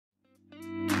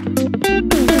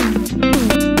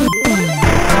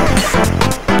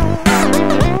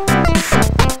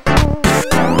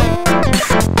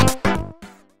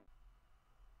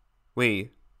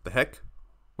Wait, the heck?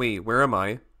 Wait, where am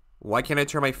I? Why can't I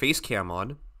turn my face cam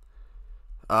on?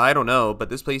 I don't know, but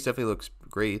this place definitely looks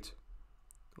great.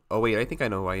 Oh wait, I think I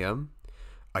know who I am.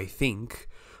 I think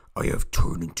I have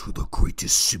turned into the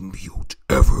greatest symbiote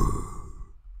ever.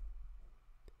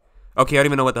 Okay, I don't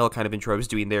even know what the hell kind of intro I was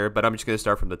doing there, but I'm just gonna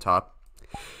start from the top.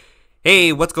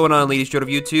 Hey, what's going on, ladies and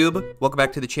gentlemen of YouTube? Welcome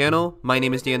back to the channel. My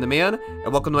name is Dan the Man,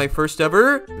 and welcome to my first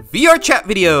ever VR chat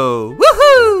video!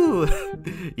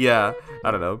 Woohoo! Yeah,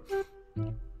 I don't know.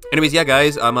 Anyways, yeah,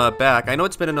 guys, I'm back. I know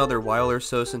it's been another while or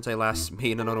so since I last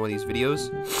made another one of these videos,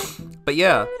 but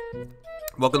yeah,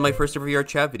 welcome to my first ever VR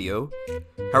chat video.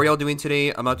 How are y'all doing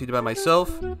today? I'm out to do by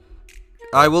myself.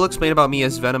 I will explain about me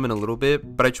as Venom in a little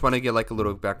bit, but I just want to get like a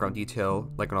little background detail,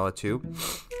 like and all that too.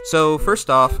 So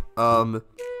first off,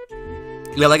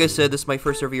 yeah, like I said, this is my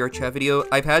first ever VR chat video.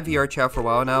 I've had VR chat for a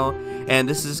while now, and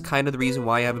this is kind of the reason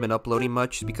why I haven't been uploading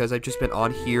much, because I've just been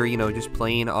on here, you know, just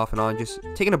playing off and on, just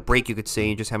taking a break, you could say,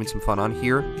 and just having some fun on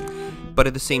here. But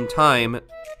at the same time,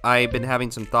 I've been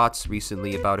having some thoughts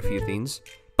recently about a few things.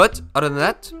 But other than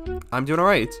that, I'm doing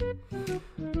alright.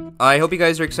 I hope you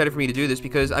guys are excited for me to do this,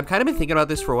 because I've kind of been thinking about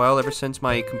this for a while, ever since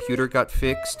my computer got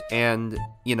fixed, and,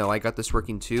 you know, I got this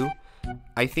working too.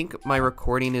 I think my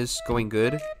recording is going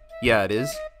good. Yeah, it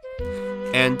is.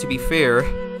 And to be fair,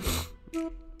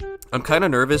 I'm kind of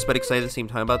nervous but excited at the same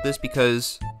time about this,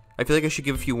 because I feel like I should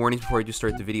give a few warnings before I just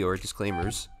start the video, or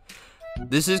disclaimers.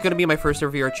 This is going to be my first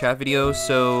ever VR chat video,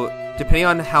 so depending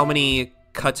on how many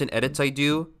cuts and edits I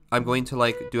do, I'm going to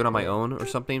like do it on my own or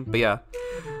something. But yeah,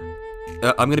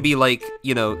 I'm going to be like,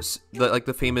 you know, like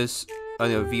the famous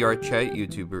VR chat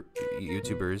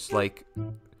YouTubers like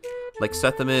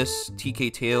Sethimus,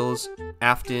 TK Tales,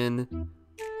 Afton,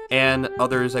 and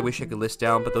others I wish I could list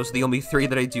down, but those are the only three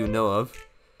that I do know of.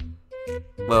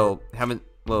 Well,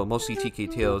 mostly TK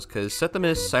Tales, because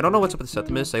Sethimus, I don't know what's up with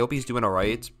Sethimus. I hope he's doing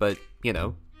alright, but, you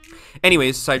know.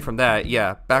 Anyways, aside from that,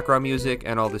 yeah, background music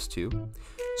and all this too.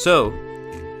 So,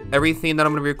 everything that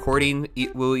I'm going to be recording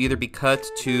will either be cut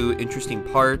to interesting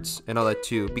parts and all that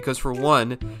too, because for one,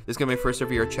 this is going to be my first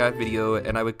ever VR chat video,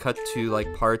 and I would cut to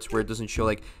like parts where it doesn't show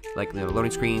like you know,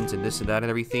 loading screens and this and that and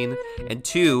everything. And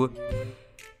two,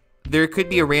 there could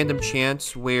be a random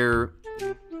chance where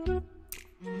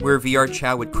VR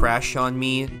chat would crash on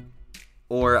me,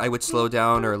 or I would slow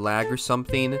down or lag or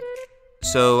something.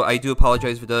 So I do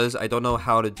apologize if it does. I don't know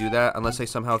how to do that unless I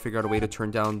somehow figure out a way to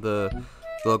turn down the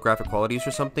low graphic qualities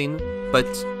or something. But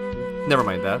never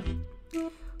mind that.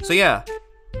 So yeah.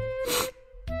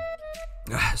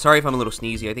 Sorry if I'm a little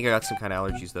sneezy. I think I got some kind of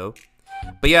allergies though.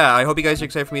 But yeah, I hope you guys are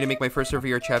excited for me to make my first ever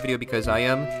VR chat video, because I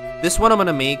am. This one I'm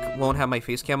gonna make won't have my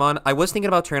face cam on. I was thinking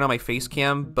about turning on my face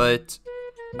cam, but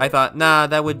I thought, nah,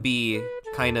 that would be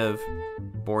kind of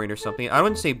boring or something. I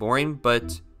wouldn't say boring,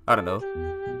 but I don't know.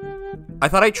 I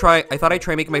thought I'd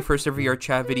try making my first ever VR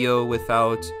chat video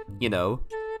without, you know,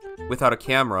 without a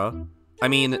camera. I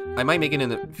mean, I might make it in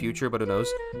the future, but who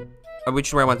knows? Which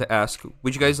is where I want to ask.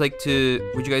 Would you guys like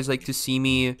to see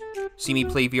me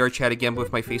play VR chat again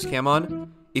with my face cam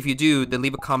on? If you do, then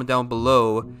leave a comment down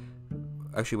below.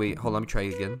 Actually, wait, hold on, let me try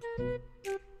it again.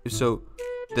 So,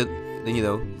 then you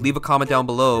know, leave a comment down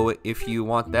below if you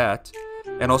want that.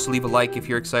 And also leave a like if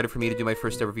you're excited for me to do my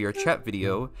first ever VR chat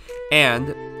video.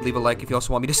 And leave a like if you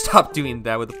also want me to stop doing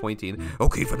that with the pointing.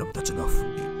 Okay, Venom, that's enough.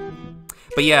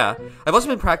 But yeah, I've also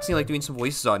been practicing like doing some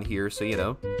voices on here, so you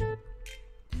know.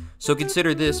 So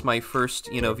consider this my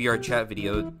first, you know, VR chat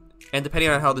video. And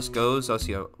depending on how this goes, I'll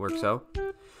see how it works out.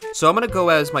 So I'm gonna go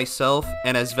as myself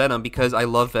and as Venom, because I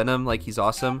love Venom, like he's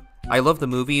awesome. I love the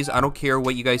movies. I don't care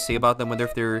what you guys say about them, whether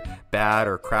if they're bad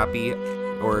or crappy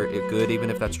or good,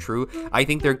 even if that's true. I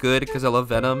think they're good because I love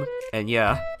Venom, and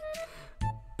yeah.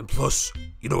 And plus,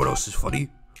 you know what else is funny?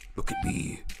 Look at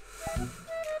me.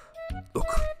 Look.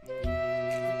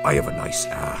 I have a nice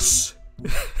ass.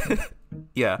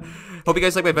 Yeah. Hope you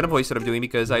guys like my Venom voice that I'm doing,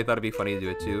 because I thought it'd be funny to do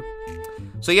it too.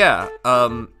 So yeah,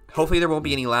 hopefully there won't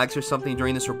be any lags or something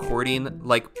during this recording,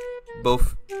 like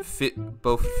both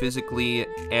physically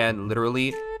and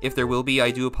literally. If there will be,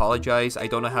 I do apologize. I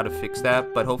don't know how to fix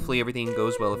that, but hopefully everything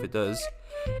goes well if it does.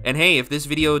 And hey, if this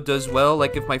video does well,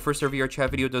 like if my first ever VR chat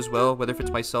video does well, whether if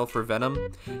it's myself or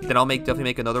Venom, then I'll definitely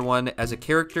make another one as a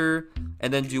character,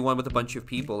 and then do one with a bunch of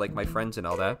people, like my friends and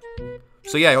all that.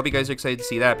 So yeah, I hope you guys are excited to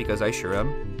see that, because I sure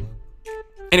am.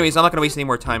 Anyways, I'm not gonna waste any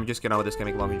more time, just get on with this,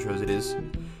 gonna make long intros it is.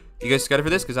 You guys excited for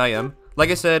this? Because I am. Like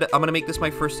I said, I'm gonna make this my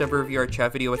first ever VR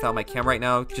chat video without my cam right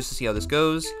now, just to see how this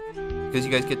goes. Because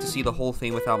you guys get to see the whole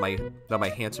thing without my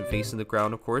handsome face in the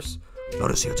ground, of course. Not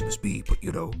as handsome as me, but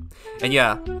you know. And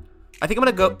yeah, I think I'm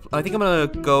gonna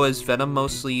go as Venom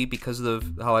mostly because of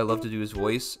how I love to do his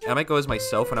voice. I might go as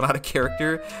myself when I'm out of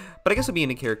character, but I guess I'll be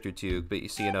in a character too. But you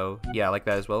see, yeah, I like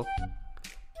that as well.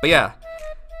 But yeah,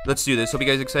 let's do this. Hope you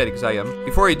guys are excited because I am.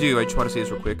 Before I do, I just want to say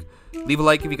this real quick. Leave a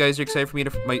like if you guys are excited for me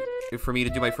to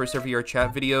do my first ever VR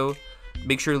chat video.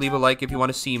 Make sure to leave a like if you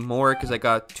want to see more because I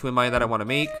got 2 in mind that I want to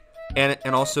make. And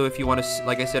also, if you want to,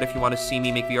 like I said, if you want to see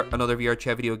me make another VR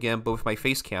chat video again, but with my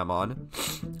face cam on,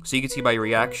 so you can see my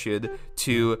reaction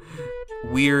to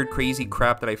weird, crazy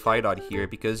crap that I find on here,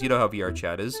 because you know how VR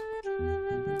chat is.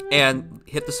 And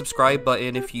hit the subscribe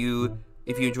button if you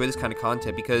enjoy this kind of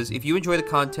content, because if you enjoy the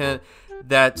content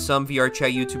that some VR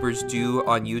chat YouTubers do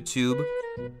on YouTube,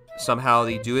 somehow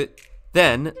they do it,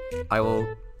 then I will,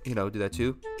 do that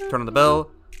too. Turn on the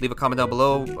bell. Leave a comment down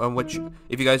below on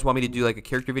if you guys want me to do like a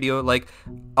character video. Like,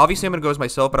 obviously I'm gonna go as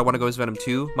myself, but I want to go as Venom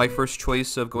too. My first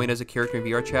choice of going as a character in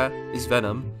VR chat is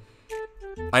Venom.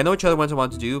 I know which other ones I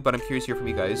want to do, but I'm curious to hear from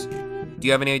you guys. Do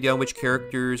you have any idea on which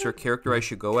characters or character I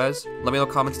should go as? Let me know in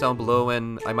the comments down below,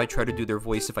 and I might try to do their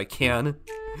voice if I can.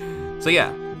 So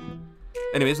yeah.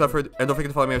 Anyways, don't forget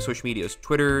to follow me on social medias.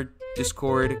 Twitter,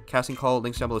 Discord, Casting Call,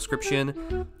 links down below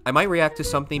description. I might react to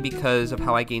something because of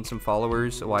how I gained some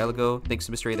followers a while ago, thanks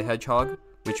to Mr. A the Hedgehog,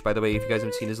 which, by the way, if you guys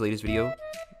haven't seen his latest video,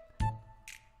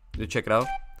 go check it out.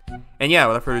 And yeah,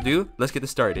 without further ado, let's get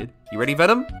this started. You ready,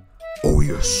 Venom? Oh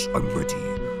yes, I'm ready.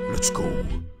 Let's go.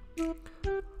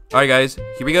 Alright guys,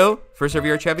 here we go. First ever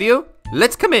VR chat video.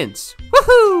 Let's commence!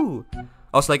 Woohoo!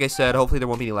 Also, like I said, hopefully there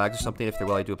won't be any lags or something. If there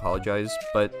will, I do apologize.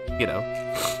 But,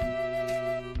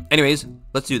 Anyways,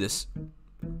 let's do this.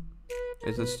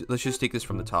 Let's just take this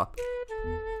from the top.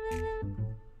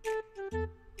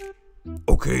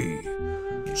 Okay.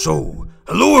 So,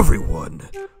 hello everyone.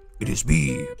 It is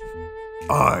me.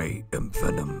 I am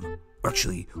Venom.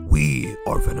 Actually, we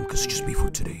are Venom because it's just me for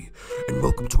today. And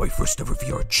welcome to my first ever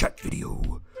VR chat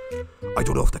video. I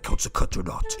don't know if that counts a cut or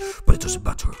not, but it doesn't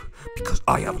matter because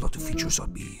I have a lot of features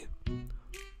on me.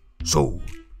 So,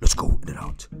 let's go in and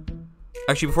out.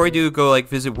 Actually, before I do go like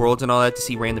visit worlds and all that to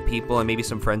see random people and maybe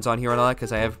some friends on here and all that,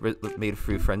 because I have made a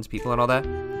few friends people and all that.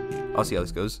 I'll see how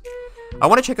this goes. I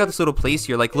want to check out this little place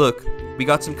here. Like, look, we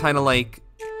got some kind of like,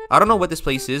 I don't know what this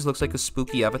place is. Looks like a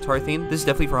spooky avatar thing. This is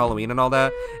definitely for Halloween and all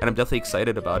that, and I'm definitely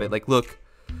excited about it. Like, look.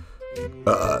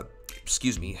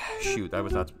 Excuse me. Shoot,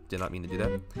 did not mean to do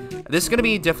that. This is gonna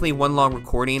be definitely one long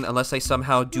recording unless I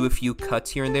somehow do a few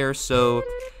cuts here and there. So,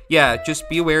 yeah, just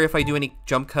be aware if I do any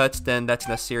jump cuts, then that's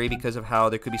necessary because of how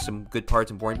there could be some good parts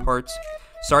and boring parts.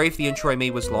 Sorry if the intro I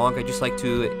made was long. I just like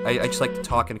to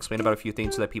talk and explain about a few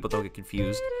things so that people don't get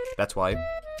confused. That's why.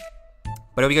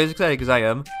 But I hope you guys are excited because I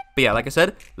am. But yeah, like I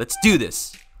said, let's do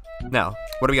this. Now,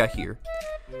 what do we got here?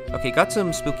 Okay, got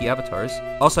some spooky avatars.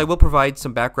 Also, I will provide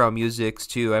some background musics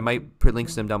too. I might put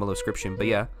links to them down below the description. But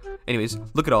yeah. Anyways,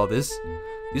 look at all this.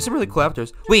 These are some really cool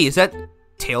avatars. Wait, is that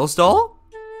Tails doll?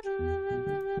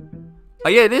 Oh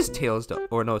yeah, it is Tails doll.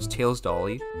 Or no, it's Tails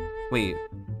Dolly. Wait,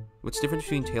 what's the difference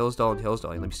between Tails doll and Tails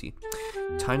Dolly? Let me see.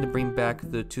 Time to bring back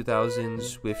the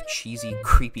 2000s with cheesy,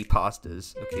 creepy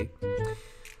pastas. Okay.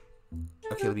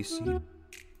 Okay, let me see.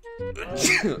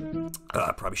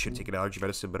 Probably should take an allergy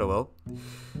medicine, but oh well.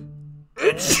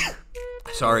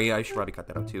 Sorry, I should probably cut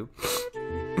that out too.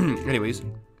 Anyways,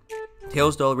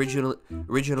 Tails doll,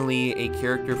 originally a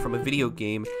character from a video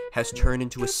game, has turned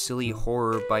into a silly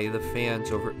horror by the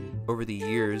fans over the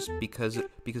years because of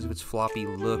its floppy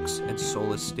looks and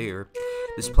soulless stare.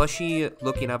 This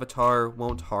plushy-looking avatar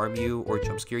won't harm you or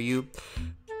jump scare you,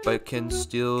 but can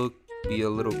still be a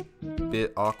little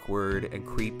bit awkward and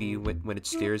creepy when it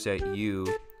stares at you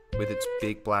with its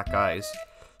big black eyes.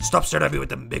 Stop staring at me with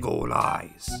them big old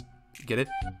eyes. Get it?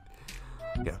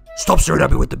 Yeah. Stop staring at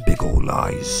me with the big old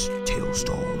eyes, Tails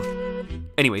doll.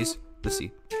 Anyways, let's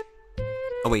see.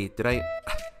 Oh wait, did I?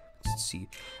 Let's see.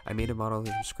 I made a model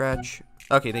from scratch.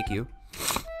 Okay, thank you.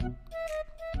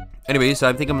 Anyways,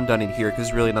 I think I'm done in here because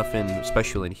there's really nothing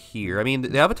special in here. I mean,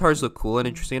 the avatars look cool and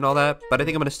interesting and all that, but I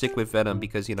think I'm going to stick with Venom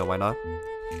because, why not?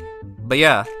 But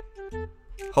yeah,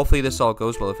 hopefully this all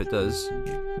goes well if it does.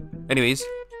 Anyways,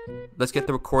 let's get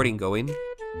the recording going.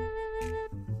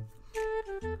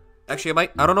 Actually,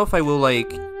 I don't know if I will,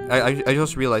 like, I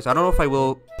just realized, I don't know if I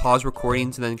will pause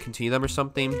recordings and then continue them or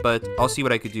something, but I'll see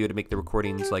what I could do to make the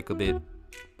recordings, like, a bit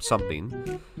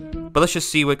something. But let's just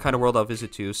see what kind of world I'll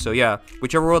visit to. So yeah,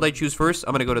 whichever world I choose first,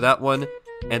 I'm gonna go to that one,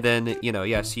 and then,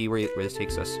 yeah, see where this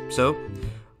takes us. So,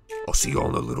 I'll see you all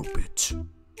in a little bit.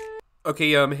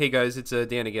 Okay, hey guys, it's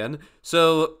Dan again.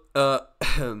 So,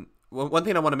 one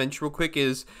thing I want to mention real quick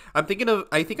is I think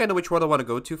I know which world I want to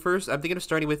go to first. I'm thinking of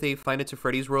starting with a Five Nights at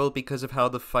Freddy's world because of how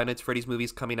the Five Nights at Freddy's movie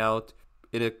is coming out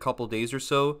in a couple days or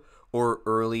so, or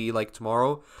early like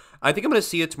tomorrow. I think I'm gonna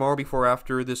see it tomorrow before or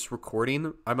after this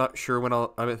recording. I'm not sure when I'm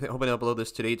hoping to upload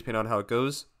this today, depending on how it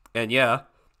goes. And yeah,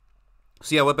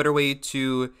 so yeah, what better way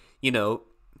to, you know,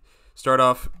 start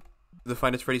off the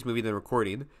Five Nights at Freddy's movie than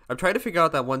recording? I'm trying to figure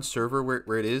out that one server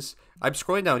where it is. I'm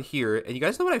scrolling down here, and you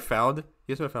guys know what I found? You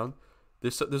guys know what I found?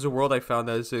 There's a world I found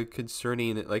that has a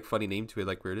concerning, like, funny name to it,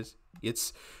 like where it is.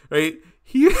 It's right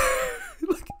here.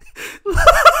 Look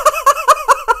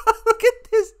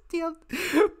at this damn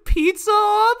pizza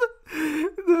hub.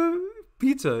 The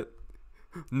pizza.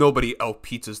 Nobody out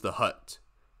pizzas the hut.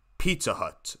 Pizza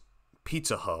Hut.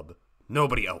 Pizza Hub.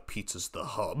 Nobody out pizzas the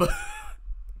hub.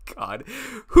 God.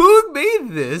 Who made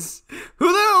this?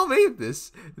 Who the hell made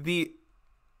this? The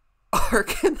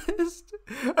Arcanist?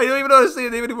 I don't even know how to say the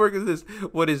name anymore because this.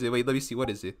 What is it? Wait, let me see. What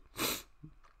is it?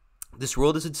 This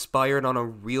world is inspired on a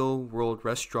real-world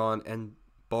restaurant and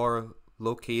bar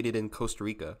located in Costa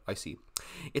Rica. I see.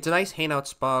 It's a nice hangout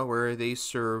spot where they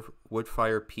serve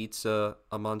wood-fire pizza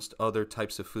amongst other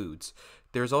types of foods.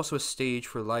 There's also a stage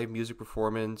for live music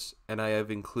performance, and I have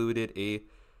included a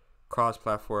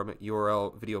cross-platform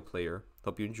URL video player.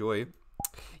 Hope you enjoy.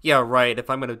 Yeah, right, if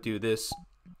I'm going to do this.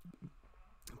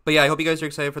 But yeah, I hope you guys are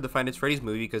excited for the Five Nights at Freddy's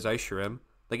movie, because I sure am.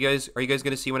 Like, are you guys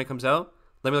going to see when it comes out?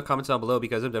 Let me know in the comments down below,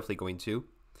 because I'm definitely going to.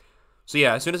 So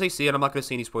yeah, as soon as I see it, I'm not going to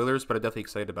say any spoilers, but I'm definitely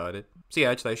excited about it. So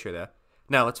yeah, I share that.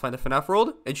 Now, let's find the FNAF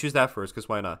world, and choose that first, because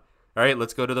why not? Alright,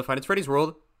 let's go to the Five Nights at Freddy's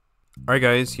world. Alright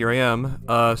guys, here I am.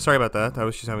 Sorry about that. I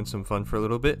was just having some fun for a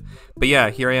little bit. But yeah,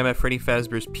 here I am at Freddy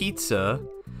Fazbear's Pizza.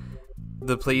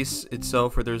 The place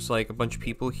itself where there's like a bunch of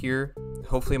people here.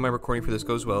 Hopefully my recording for this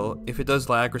goes well. If it does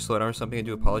lag or slow down or something, I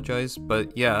do apologize.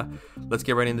 But yeah, let's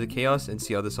get right into the chaos and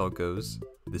see how this all goes.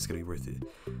 This is gonna be worth it.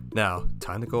 Now,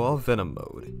 time to go all Venom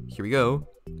mode. Here we go.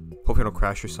 Hopefully I don't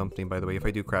crash or something, by the way. If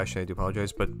I do crash, I do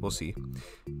apologize, but we'll see.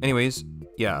 Anyways,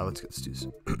 yeah, let's do this.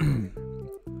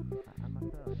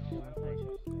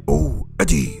 Oh,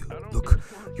 Eddie! Look,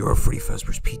 you're a Freddy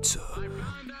Fazbear's Pizza.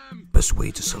 Best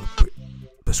way to celebrate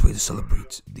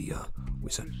the,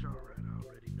 what's that?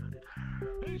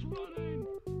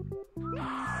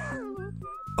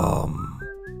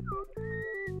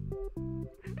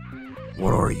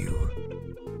 What are you?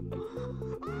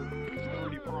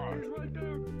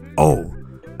 Oh,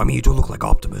 I mean, you don't look like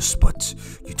Optimus, but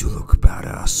you do look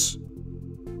badass.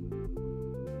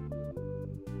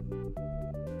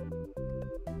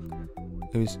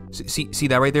 See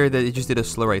that right there? That it just did a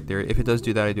slow right there. If it does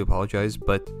do that, I do apologize,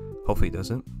 but hopefully it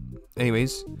doesn't.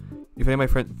 Anyways, if any of my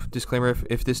friend disclaimer,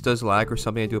 if this does lag or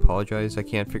something, I do apologize. I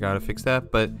can't figure out how to fix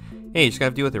that, but hey, you just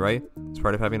gotta deal with it, right? It's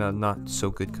part of having a not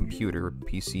so good computer or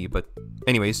PC. But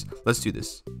anyways, let's do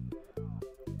this.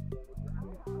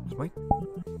 Is my...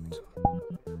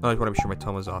 Oh, I want to be sure my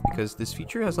tongue was off because this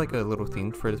feature has like a little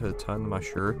thing for the tongue. I'm not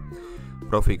sure,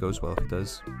 but hopefully it goes well. If it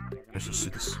does, let's just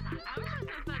do this.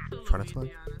 Try not to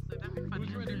lag.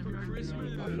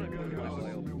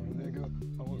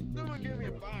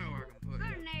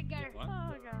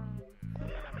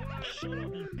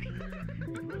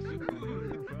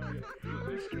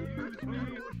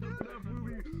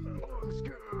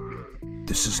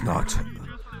 This is not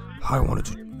how I wanted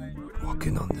to walk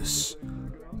in on this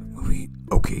movie.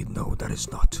 Okay, no, that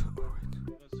is not.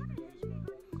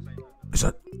 Is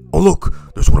that? Oh look,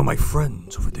 there's one of my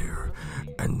friends over there,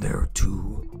 and there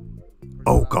too.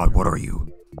 Oh God, what are you?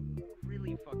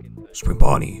 Spring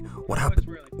Bonnie, what happened?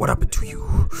 What happened to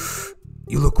you?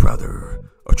 You look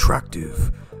rather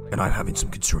attractive, and I'm having some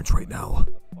concerns right now.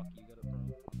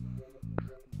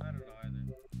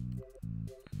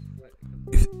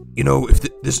 If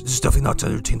this is definitely not to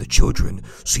entertain the children,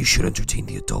 so you should entertain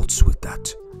the adults with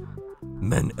that.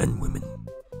 Men and women.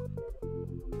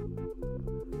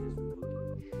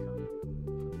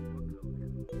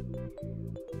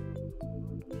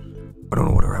 I don't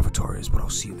know what her avatar is, but I'll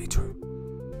see you later.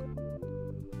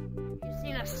 You've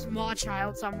seen a small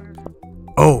child somewhere.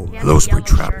 Oh, hello,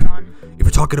 Springtrap. If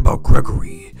you're talking about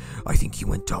Gregory, I think he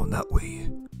went down that way.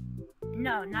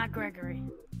 No, not Gregory.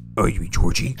 Oh, you mean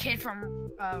Georgie? The kid from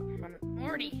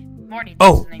Morty. Morty.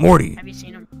 Oh, Morty. Have you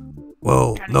seen him?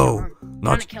 Well, no,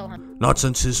 not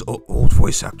since his old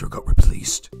voice actor got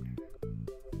replaced.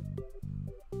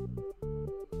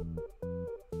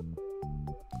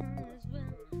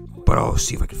 But I'll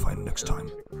see if I can find him next time.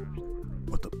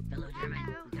 What the?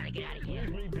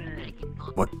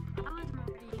 What?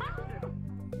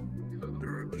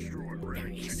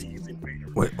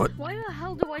 Wait, what? Why the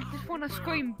hell do I just want to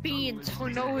scream beans for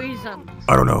no reason?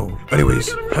 I don't know.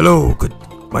 Anyways, hello,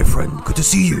 my friend. Good to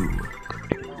see you.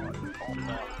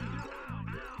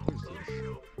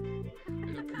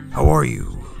 How are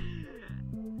you?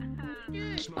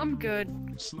 I'm good.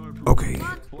 Okay,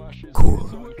 cool.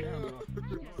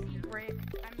 Rick,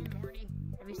 I mean Morty.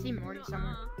 Have you seen Morty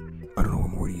somewhere? I don't know where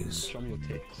Morty is.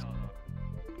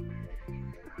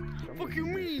 What you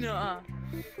mean, Oh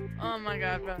my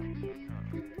god, bro.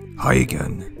 Hi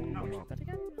again.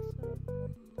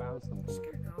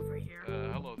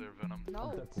 Hello there, Venom.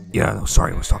 No. Yeah, no,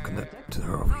 sorry, I was talking to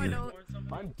her over here.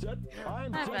 Hi,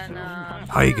 Venom.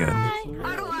 Hi again.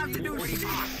 I don't have to do shit.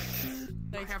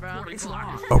 Thanks, bro.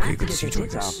 Okay, good to see you doing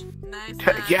this.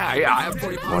 Yeah, I have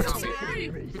 40 What? points.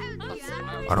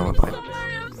 I don't want to play.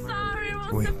 I'm sorry. I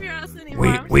won't Wait, sniff your ass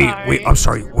anymore. wait, I'm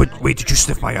sorry. Wait, did you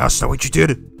sniff my ass? Is that what you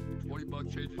did?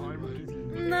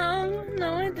 No,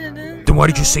 I didn't. Then why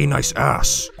did you say nice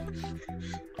ass?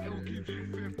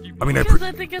 I mean, Because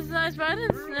I think it's nice, but I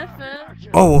didn't sniff it.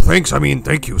 Oh, well, thanks. I mean,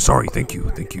 thank you. Sorry, thank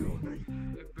you.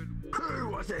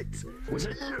 Was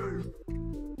it you?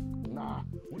 Nah,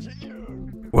 was it you?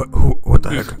 What the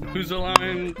heck? Who's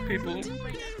allowing people?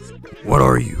 What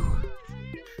are you?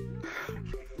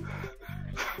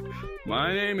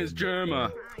 My name is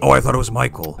Jerma, Oh, I thought it was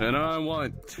Michael. and I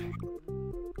want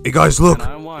Hey guys, look! And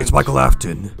I want- It's Michael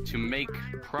Afton. to make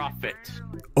profit.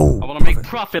 Oh, I want to make profit.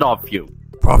 profit off you.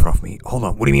 Profit off me. Hold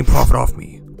on. What do you mean profit off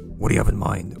me? What do you have in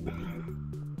mind?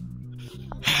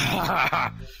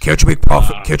 Can't you make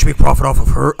profit? Can't you make profit off of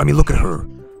her? I mean, look at her.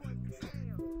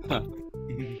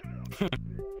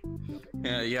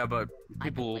 Yeah, but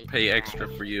people will pay extra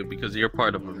for you because you're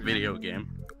part of a video game.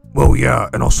 Well, yeah,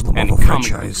 and also the And Marvel comic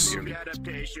franchise. book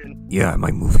series. Yeah,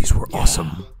 my movies were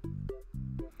awesome.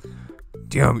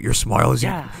 Damn, your smile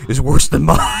is worse than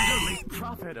mine.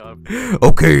 Profit off.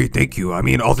 Okay, thank you. I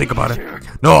mean, I'll think about it.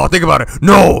 No, I'll think about it.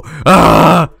 No!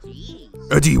 Ah!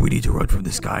 Eddie, we need to run from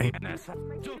this guy.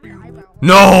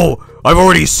 No! I've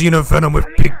already seen a Venom with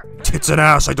big tits and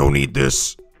ass. I don't need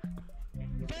this.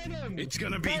 It's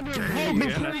gonna be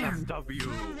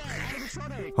NSFW.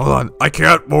 Hold on. I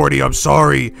can't, Morty. I'm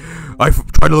sorry. I'm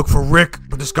trying to look for Rick,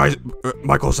 but this guy,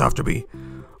 Michael's after me.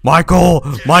 Michael!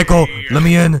 Michael! Let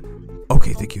me in.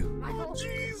 Okay, thank you.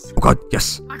 Oh god,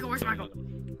 yes. Michael, where's Michael?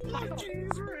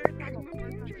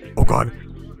 Oh god.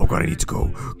 Oh god, I need to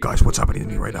go. Guys, what's happening to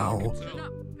me right now?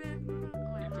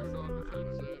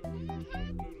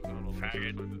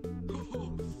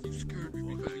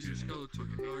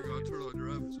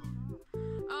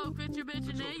 Oh, quit your bitch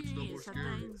and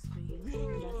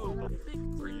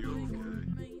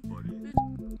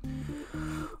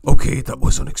Okay, that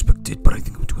was unexpected, but I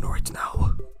think I'm doing alright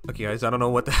now. Okay, guys, I don't know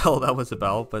what the hell that was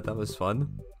about, but that was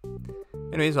fun.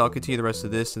 Anyways, I'll continue the rest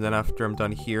of this, and then after I'm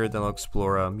done here, then I'll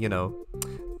explore, you know,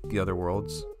 the other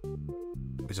worlds.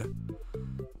 What is it?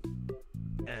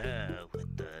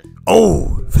 What the?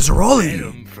 Oh! Viscerali!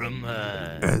 Venom from,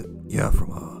 Yeah,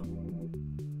 from,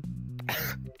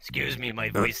 Excuse me, my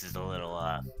voice is a little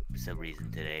off for some reason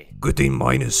today. Good thing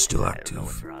mine is still I don't know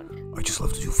what's active. wrong. I just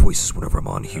love to do voices whenever I'm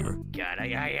on here. God,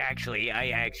 I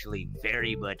actually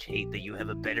very much hate that you have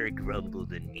a better grumble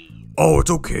than me. Oh, it's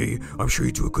okay. I'm sure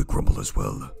you do a good grumble as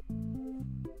well.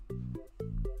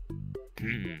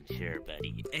 Sure,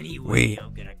 buddy. Anyway, Wait.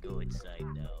 I'm gonna go inside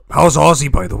now. How's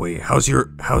Ozzy, by the way? How's your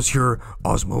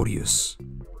Osmodius?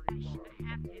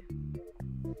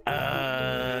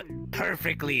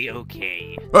 Perfectly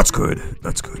okay. That's good.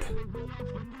 That's good.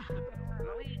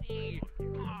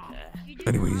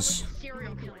 Anyways,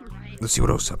 let's see what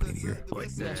else is happening here.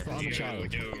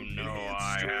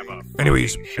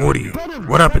 Anyways, Morty,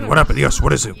 what happened? What happened? Yes,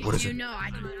 what is it? What is it? You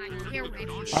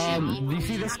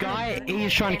see this guy?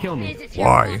 He's trying to kill me.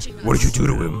 Why? What did you do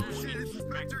to him?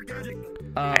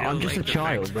 I'm just a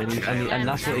child, and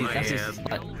that's his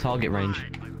target range.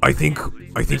 I think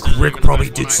Rick probably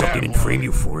did something and framed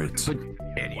you for it.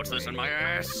 What's this in my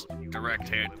ass? Direct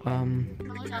hit. No,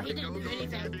 he didn't do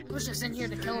anything. He was just in here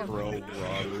to kill him.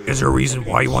 Is there a reason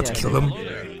why you want to kill him?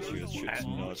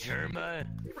 Sherma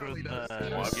from,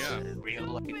 real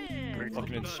life.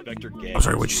 Fucking Inspector Gadget. I'm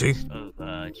sorry, what'd you say?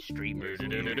 Of, streamers.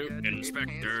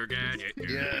 Inspector Gadget.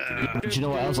 Do you know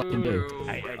what else I can do?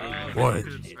 What?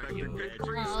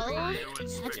 Oh,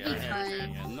 that's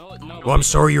because... Well, I'm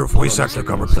sorry your voice actor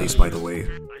got replaced, by the way.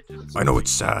 I know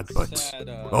it's sad, but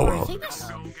oh well.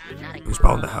 It was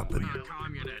bound to happen.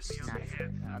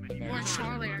 Or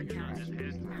Charlie or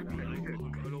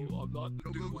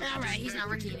Alright, he's not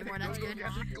working anymore, that's good. I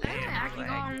can go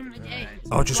on with my day.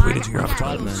 I'll just wait until your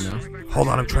avatar. Spider-Man Hold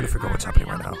on, I'm trying to figure out what's happening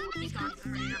right now. He's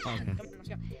gone.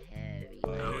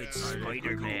 Oh, it's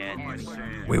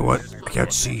Spider-Man. Wait, what? I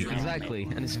can't see. Exactly,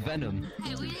 and it's Venom.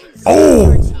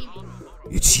 Oh!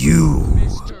 It's you!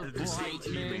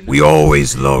 We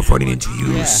always love running into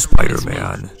you,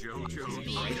 Spider-Man.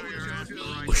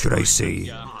 Or should I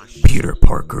say, Peter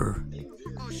Parker.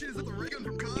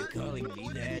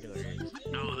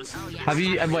 Have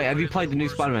you played the new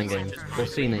Spider-Man game or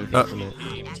seen anything from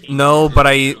it? No, but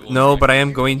I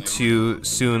am going to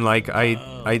soon. Like I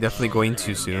definitely going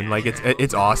to soon. Like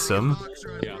it's awesome.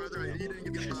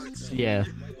 Yeah.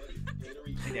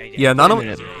 Yeah, not only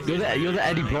You're the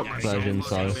Eddie Brock version,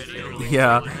 so.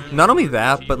 yeah, not only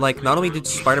that, but like not only did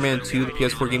Spider-Man 2, the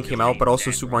PS4 game came out, but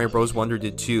also Super Mario Bros. Wonder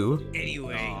did too.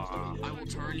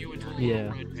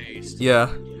 Yeah. Yeah,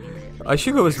 I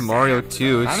should go as Mario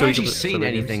too. I haven't so actually seen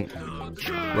anything.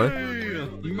 What?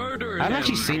 I haven't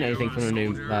actually seen anything from the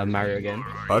new Mario game.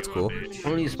 Oh, that's cool.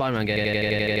 Only the Spider-Man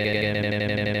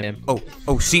game.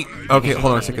 Oh, see. Okay,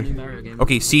 hold on a second.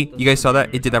 Okay, see, you guys saw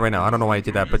that? It did that right now. I don't know why it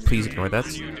did that, but please ignore that.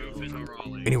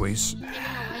 Anyways,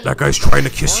 that guy's trying to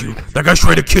kiss you. That guy's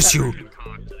trying to kiss you.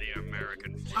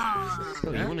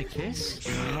 Oh, you want a kiss?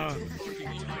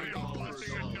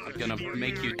 I'm gonna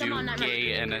make you do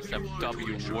gay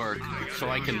NSFW work so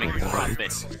I can make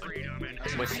profit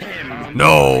with him.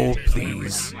 No,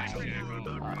 please.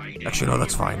 Actually, no,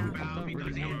 that's fine.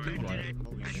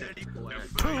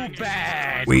 Too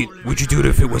bad. Wait, would you do it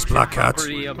if it was Black Cat?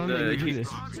 Property of the.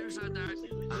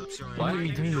 Why are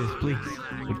you doing this, please?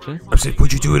 Okay. I said,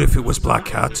 would you do it if it was Black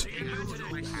Cat?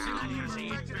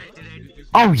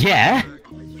 Oh yeah.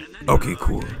 Okay,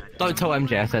 cool. Don't tell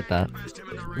MJ I said that.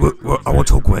 Well, I won't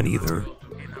tell Gwen either.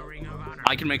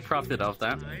 I can make profit off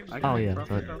that. Oh yeah.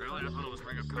 But...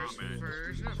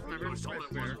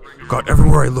 God,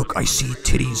 everywhere I look, I see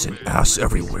titties and ass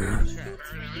everywhere.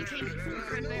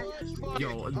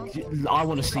 Yo, I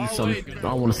want to see some.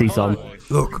 I want to see some.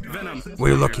 Look,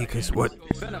 we're lucky because what?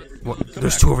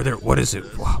 There's two over there. What is it?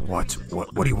 What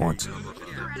do you want?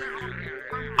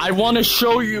 I want to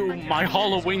show you my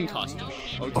Halloween costume.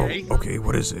 Okay. Oh, okay.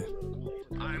 What is it?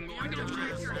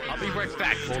 I'll be right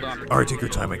back. Hold on. All right, take your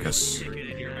time, I guess.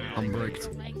 I'm rigged.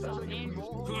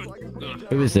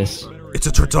 Who is this? It's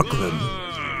a turducken.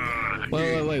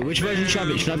 Wait. Which version should I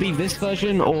be? Should I be this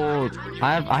version or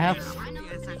I have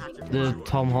the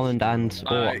Tom Holland and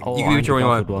or you can be whichever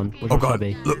one. one. Which Oh one should I God!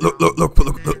 be?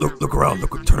 Look around!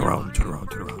 Turn around!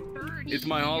 It's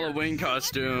my Halloween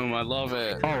costume. I love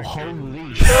it. Oh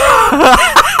holy!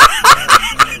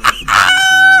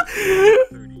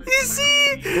 You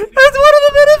see, that's one of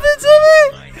the benefits of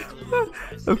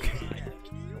it.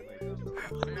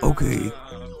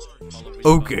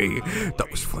 Okay, that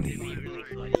was funny.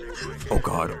 Oh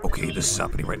God, okay, this is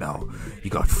happening right now. You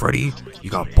got Freddy, you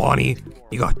got Bonnie,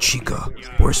 you got Chica.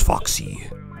 Where's Foxy?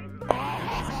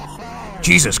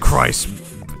 Jesus Christ,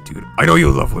 dude, I know you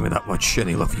love women that much and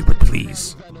they love you, but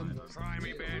please.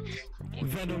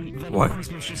 What?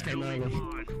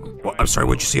 What? I'm sorry,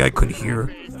 what'd you say? I couldn't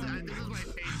hear.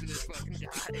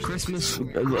 Christmas.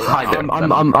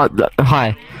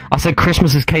 Hi. I said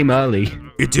Christmas came early.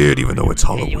 It did, even though it's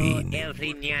Halloween.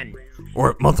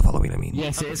 Or month of Halloween, I mean.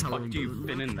 Yes, it is Fuck Halloween. you,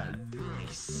 been in that.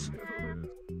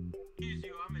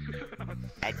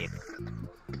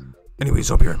 Anyways,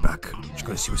 I'll be right back. Just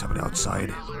gonna see what's happening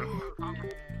outside.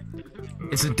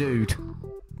 It's a dude.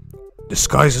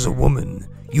 Disguised as a woman.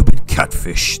 You've been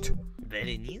catfished.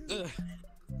 Very new.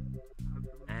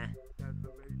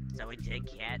 So it's a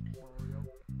cat.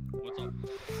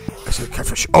 I said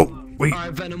catfish. Oh, wait.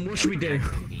 Alright, Venom, what should we do?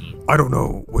 I don't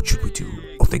know. What should we do?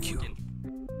 Oh, thank you.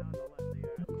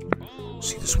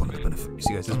 See, this is one of the benefits.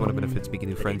 See, guys, this is one of the benefits making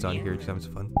new friends on here. Just having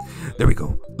some fun. There we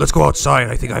go. Let's go outside.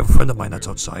 I think I have a friend of mine that's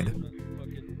outside.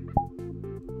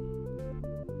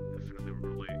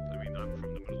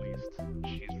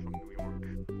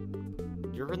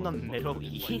 You're in the Middle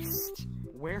East?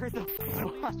 Where the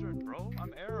fuck? Bro,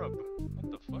 I'm Arab.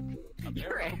 What the fuck?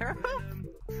 You're Arab?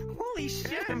 Holy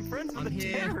shit, I'm friends with a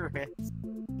terrorist.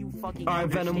 You fucking Alright,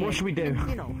 Venom, what should we do?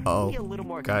 You know, Oh, be a little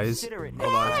more guys, considerate.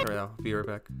 hold on, sorry, I'll be right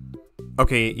back.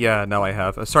 Okay, yeah, now I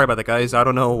have. Sorry about that, guys. I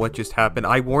don't know what just happened.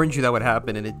 I warned you that would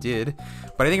happen, and it did.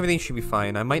 But I think everything should be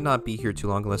fine. I might not be here too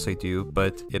long unless I do,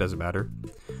 but it doesn't matter.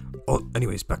 Oh,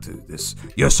 anyways, back to this.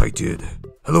 Yes, I did.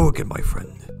 Hello again, my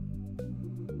friend.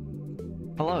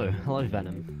 Hello,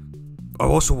 Venom. I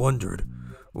also wondered,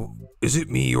 is it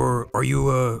me or are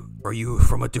you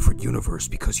from a different universe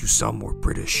because you sound more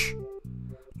British?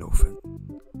 No offense.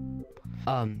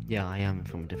 Yeah, I am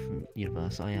from a different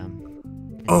universe. I am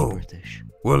Oh. British.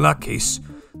 Well, in that case,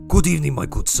 good evening, my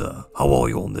good sir. How are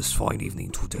you on this fine evening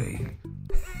today?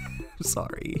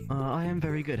 Sorry. I am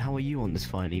very good. How are you on this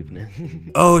fine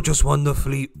evening? Oh, just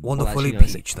wonderfully Well, actually, no,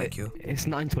 peach, thank you. It's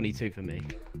 9:22 for me.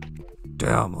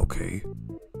 Damn, okay.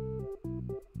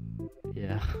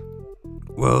 Yeah.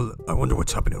 Well, I wonder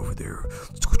what's happening over there.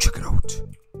 Let's go check it out.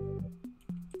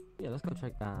 Yeah, let's go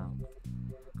check that out.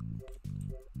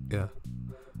 Yeah.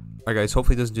 Alright guys,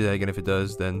 hopefully it doesn't do that again. If it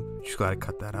does, then just gotta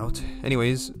cut that out.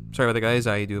 Anyways, sorry about that guys,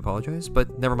 I do apologize,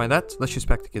 but never mind that. Let's just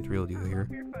back to get the real deal here.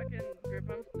 Your fucking grip,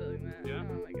 I'm stealing that. Yeah. Oh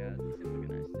my god, you seem like a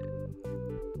nice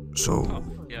dude. So, Oh,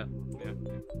 yeah, yeah,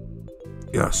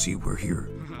 yeah, see, we're here.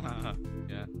 yeah,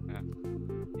 yeah,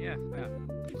 yeah, yeah.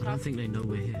 I don't think they know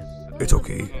we're here. It's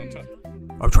okay.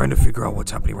 I'm trying to figure out what's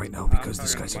happening right now because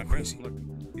this guy's My like friend, crazy. Look,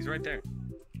 he's right there.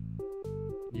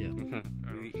 Yeah.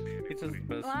 It's his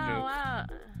best Wow, joke. wow.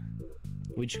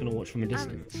 We're just gonna watch from a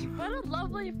distance. What a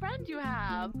lovely friend you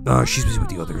have. She's busy with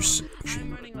the others. Actually.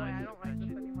 I'm running away. I don't like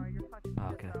this anymore. You're fucking.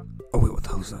 Oh, okay. Oh wait, what the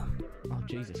hell is that? Oh,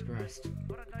 Jesus Christ.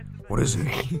 What is it?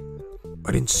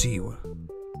 I didn't see what.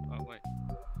 Oh, wait.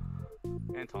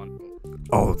 Anton.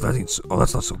 Oh, that ain't. Oh,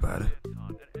 that's not so bad.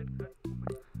 Don't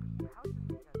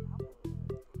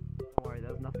worry,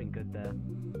 there's nothing good there.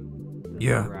 There's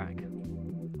Yeah. no rag.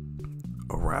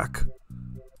 A rack.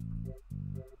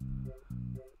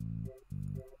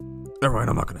 Never mind,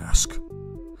 I'm not gonna ask.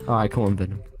 Alright, come on,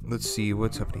 Venom. Let's see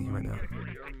what's happening right now.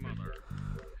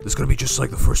 This is gonna be just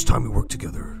like the first time we worked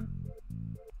together.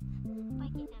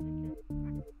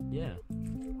 Yeah.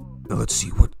 Now let's see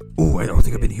what. Oh, I don't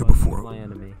think I've been here before. My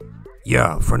enemy.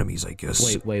 Yeah, frenemies, I guess.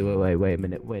 Wait a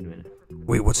minute.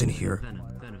 Wait, what's in here? Venom.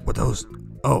 What the hell is?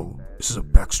 Oh, this is a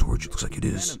back storage. It looks like it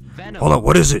is. Venom. Hold on,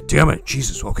 what is it? Damn it,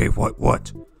 Jesus. Okay, what?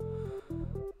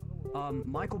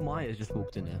 Michael Myers just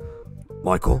walked in here.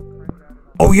 Michael?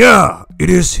 Oh yeah, it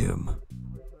is him.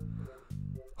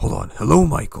 Hold on. Hello,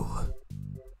 Michael.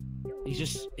 He was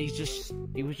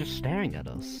just staring at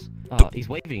us. He's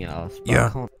waving at us. But Yeah. I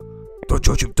can't... Don't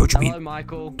you Hello, mean?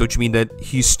 Michael. Don't you mean that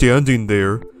he's standing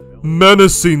there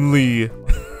menacingly?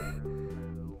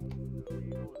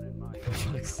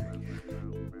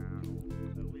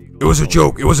 It was a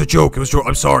joke. It was a joke.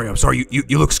 I'm sorry.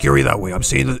 You look scary that way. I'm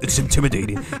saying that it's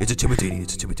intimidating. It's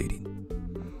intimidating.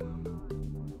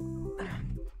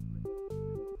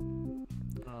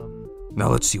 Now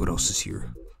let's see what else is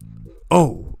here.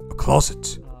 Oh, a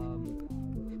closet.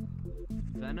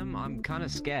 Venom, I'm kind of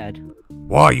scared.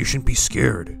 Why? You shouldn't be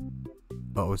scared.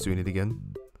 Oh, it's doing it again.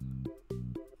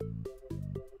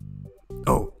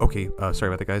 Oh, okay. Sorry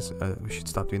about that, guys. We should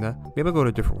stop doing that. Maybe I'll go to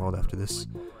a different world after this.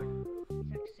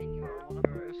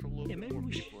 Yeah, maybe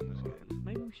we should.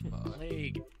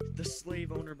 Plague. The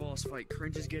slave owner boss fight.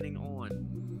 Cringe is getting on.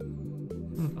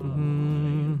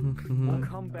 We'll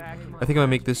come back. I think I'm gonna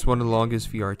make this one of the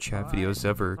longest VR chat videos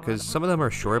ever, because some of them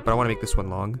are short, but I want to make this one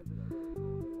long.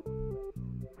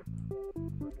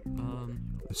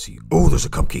 Let's see. Oh, there's a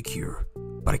cupcake here,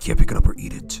 but I can't pick it up or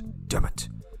eat it. Damn it.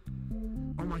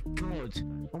 Oh my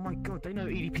god, they know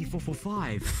EDP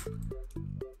 445.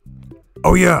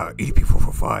 Oh yeah, EDP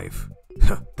 445.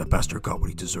 That bastard got what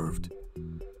he deserved.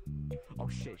 Oh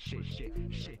shit.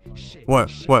 What?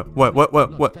 Venom.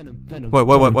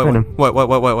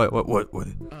 What?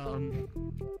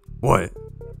 What?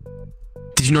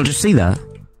 Did you not just see that?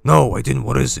 No, I didn't.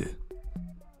 What is it?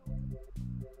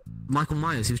 Michael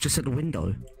Myers, he was just at the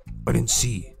window. I didn't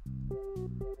see.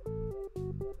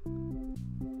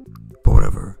 But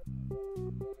whatever.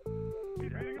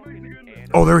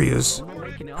 Oh, there he is.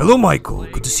 Hello, Michael.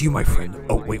 Good to see you, my friend.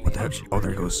 Oh, wait, what the heck? Oh,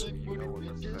 there he goes.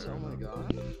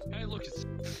 Hey, look, it's...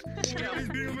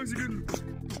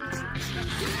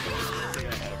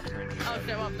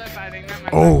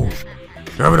 Oh,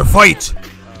 they're having a fight.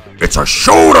 It's a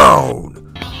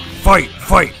showdown. Fight.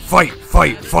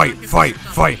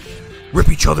 Rip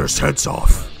each other's heads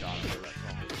off.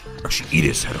 Actually, eat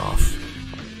his head off.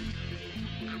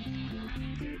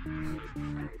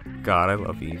 God, I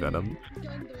love E Venom.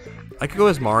 I could go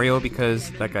as Mario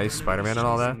because that guy's Spider-Man and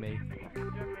all that,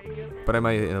 but I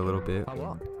might in a little bit.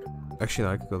 Actually,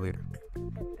 no, I could go later.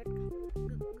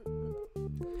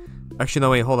 Actually,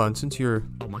 no, wait, hold on. Since you're...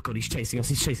 Oh my god, he's chasing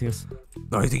us.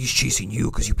 No, I think he's chasing you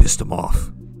because you pissed him off.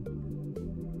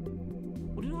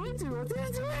 What did I do? I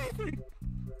didn't do anything.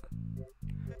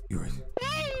 You're...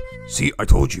 See, I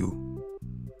told you.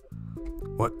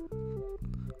 What?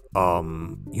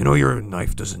 You know your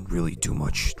knife doesn't really do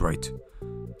much, right?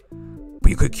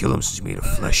 But you could kill him since he's made of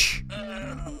flesh.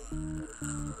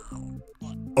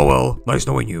 Oh well, nice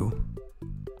knowing you.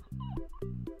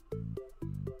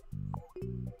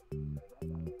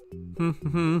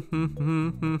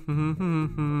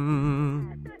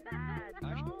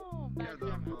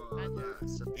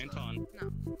 Anton.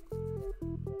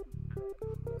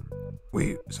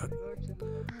 Wait, is that...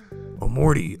 Oh,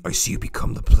 Morty, I see you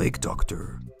become the plague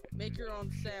doctor. Make your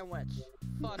own sandwich.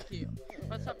 Fuck you.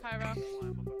 What's up, Pyro?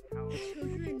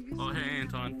 Oh, hey,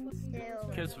 Anton.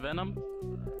 Kiss Venom?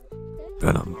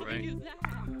 Venom. Alright.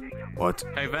 What?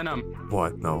 Hey, Venom.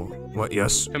 What? No. What?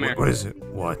 Yes. Come here. What is it?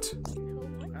 What?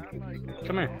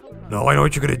 Come here. No, I know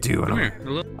what you're gonna do. I Come know. here. A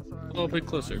little bit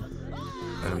closer.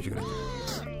 I know what you're gonna do.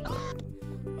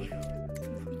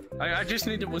 I just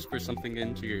need to whisper something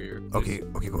into your ear. Okay,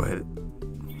 okay, go ahead.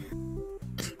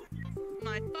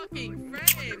 My fucking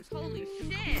frames, holy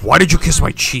shit! Why did you kiss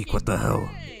my cheek? What the hell?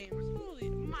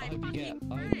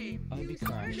 I'd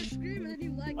crash.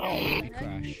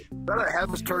 Crash. That I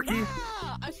have this turkey?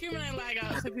 I scream and I lag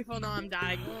out so people know I'm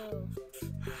dying.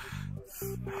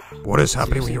 What is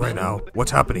happening with you right now?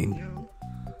 What's happening?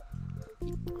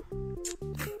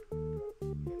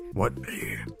 What?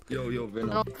 Yo,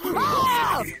 Venom.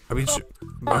 I mean,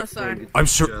 Sorry. I'm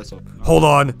hold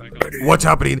on. What's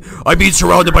happening? I'm being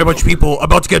surrounded by a bunch of people. I'm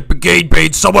about to get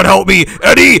gangbanged. Someone help me.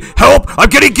 Eddie, help! I'm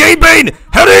getting gangbanged!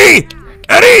 Eddie!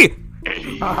 Eddie!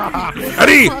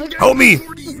 Eddie, help me!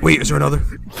 Wait, is there another?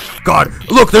 God,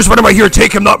 look, there's Venom right here.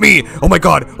 Take him, not me. Oh my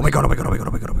god. Oh my god. Oh my god. Oh my god.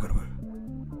 Oh my god. Oh my god.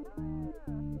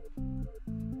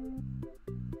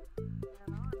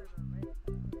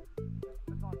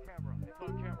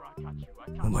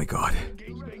 Oh my god.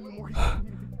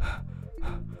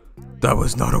 That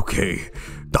was not okay.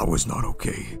 That was not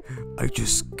okay.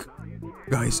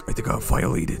 Guys, I think I got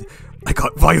violated. I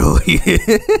got violated.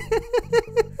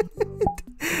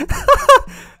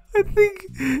 I think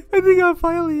I got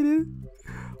violated.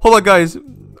 Hold on, guys.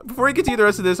 Before I continue the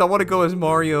rest of this, I want to go as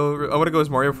Mario. I want to go as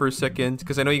Mario for a second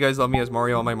because I know you guys love me as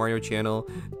Mario on my Mario channel.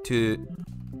 To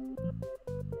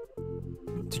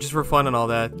just for fun and all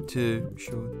that, to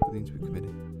show the things we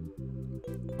committed.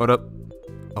 What up?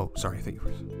 Oh, sorry, thank you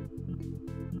first.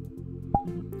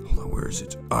 Hold on, where is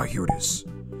it? Ah, here it is.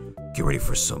 Get ready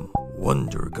for some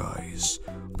wonder, guys.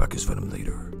 Back as Venom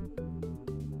later.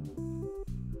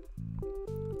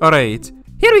 Alright,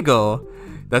 here we go.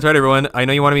 That's right, everyone. I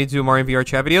know you wanted me to do a Mario VR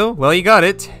chat video. Well, you got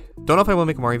it. Don't know if I will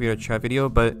make a Mario VR chat video,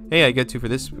 but hey, I get to for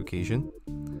this occasion.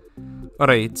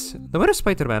 Alright, now where is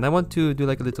Spider-Man? I want to do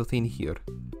like a little thing here.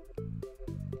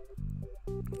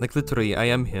 Like literally, I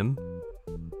am him.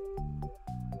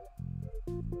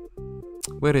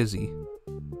 Where is he?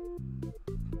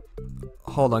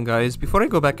 Hold on, guys. Before I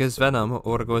go back as Venom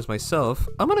or go as myself,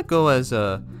 I'm gonna go as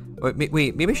wait,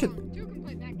 maybe I should.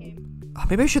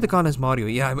 Maybe I should have gone as Mario.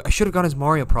 Yeah, I should have gone as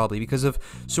Mario probably because of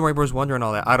Super Mario Bros. Wonder and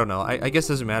all that. I don't know. I guess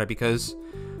it doesn't matter because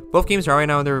both games are right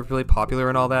now and they're really popular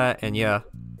and all that. And yeah,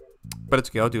 but it's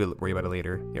okay. I'll do it. Worry about it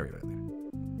later. Yeah, worry about it later.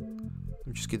 Let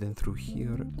me just get in through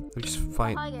here. Let me just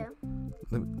find.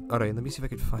 Alright, let me see if I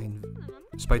can find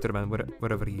Spider-Man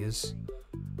wherever he is.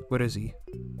 Where is he?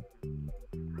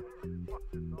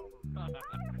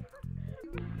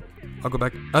 I'll go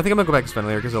back. I think I'm gonna go back as Venom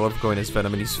later because I love going as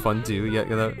Venom and he's fun too. Yeah,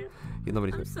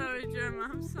 nobody's. I'm sorry, Gemma.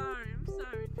 I'm sorry,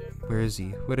 Gemma. Where is he?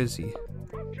 Where is he?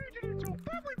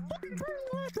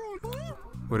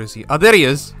 Where is he? Oh, there he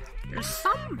is! There's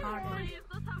somebody.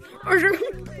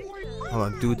 Hold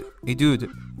on, dude. Hey, dude.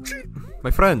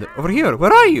 My friend, over here.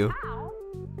 Where are you?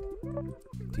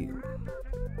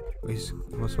 He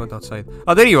almost went outside.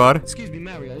 Oh, there you are. Excuse me,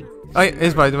 Mario. Hi,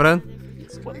 it's Spider-Man.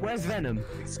 Where's Venom?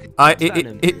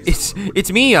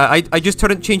 It's me. I just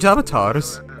changed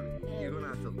avatars.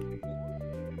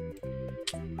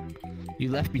 You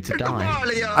left me to die.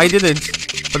 I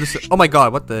didn't. Oh my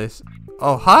god, what this?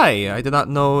 Oh, hi. I did not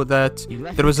know that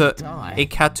there was a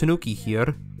cat Tanuki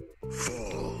here.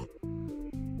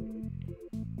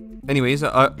 Anyways,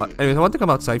 I want to come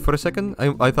outside for a second.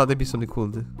 I thought there'd be something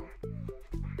cool.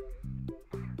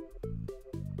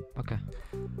 Okay.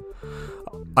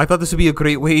 I thought this would be a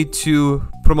great way to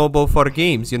promote both our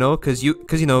games, you know, because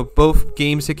you know both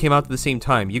games that came out at the same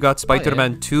time. You got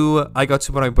Spider-Man 2, I got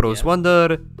Super Mario Bros.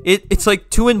 Wonder. It's like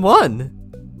 2 in 1.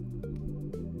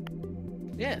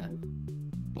 Yeah.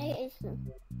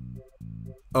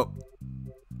 Oh.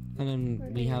 And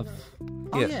then we have.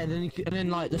 Oh yeah, and then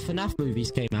like the FNAF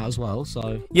movies came out as well.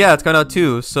 So. Yeah, it's coming out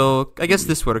too. So I guess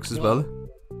this works as well.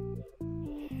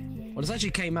 Well, this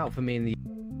actually came out for me in the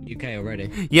UK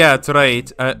already. Yeah, that's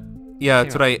right. Yeah,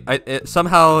 that's right.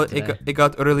 Somehow it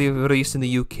got earlier released in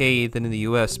the UK than in the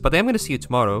US. But I'm gonna see it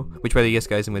tomorrow. Which, by the way, yes,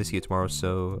 guys, I'm gonna see it tomorrow.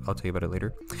 So I'll tell you about it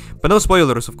later. But no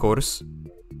spoilers, of course.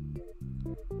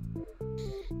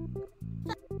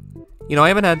 You know, I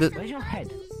haven't had this. Where's your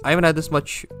head? I haven't had this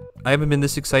much. I haven't been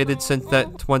this excited since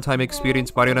that one-time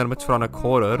experience Mario Animatronic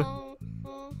Horror.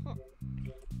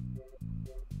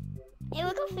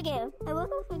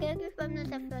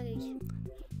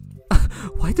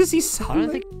 Why does he sound? I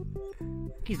don't think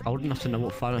he's old enough to know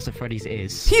what Five Nights at Freddy's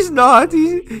is. He's not.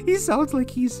 He sounds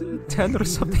like he's 10 or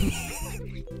something.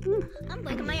 I'm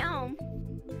looking my own.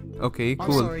 Okay,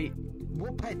 cool. I'm sorry.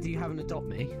 What pet do you have in Adopt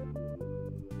Me?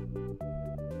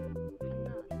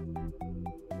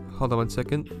 Hold on 1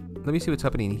 second. Let me see what's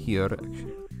happening here.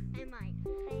 Actually.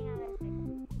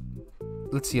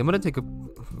 Let's see. I'm gonna take a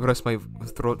rest my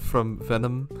throat from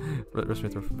Venom. Rest my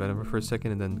throat from Venom for a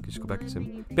second, and then just go back to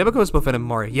him. Maybe I'll go with both Venom and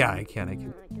Mario. Yeah, I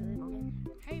can.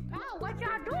 Hey, pal, what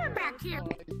y'all doing back here?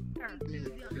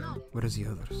 What is the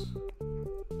others?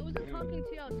 I wasn't talking to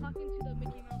you. I was talking to the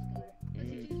Mickey Mouse guy.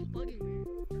 He's just bugging me.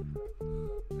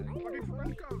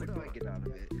 If I get out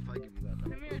of it, if I give you that.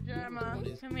 Come here,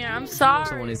 Jeremiah. Come here. I'm sorry.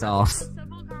 Someone is off.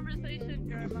 Simple conversation,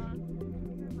 Jeremiah.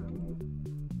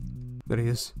 There he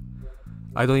is.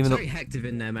 I don't even It's know. very hectic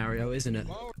in there, Mario, isn't it?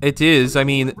 It is. I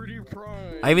mean,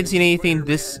 I haven't seen anything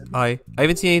this. I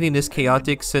haven't seen anything this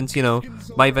chaotic since, you know,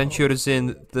 my adventures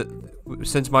in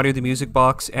since Mario the Music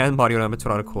Box and Mario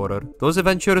Animatronic Horror. Those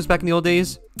adventures back in the old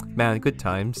days, man, good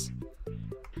times.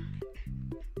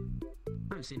 I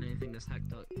haven't seen anything this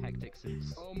hectic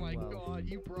since. Oh my god,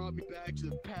 you brought me back to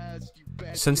the past, you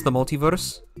bastard. Since the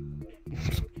multiverse.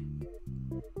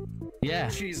 Yeah,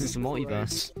 since the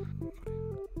multiverse.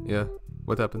 Yeah.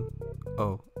 What happened?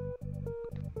 Oh.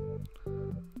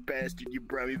 Bastard, you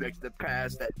brought me back to the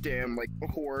past, that damn, like,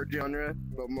 horror genre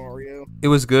about Mario. It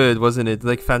was good, wasn't it?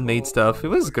 Like fan-made stuff. It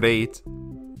was great.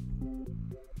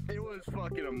 It was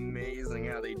fucking amazing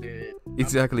how they did it.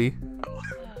 Exactly.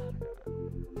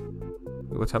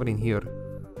 What's happening here?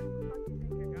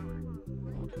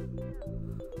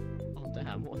 Oh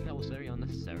damn, that was very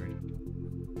unnecessary.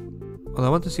 Well, I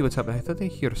want to see what's happening. I thought I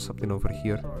hear something over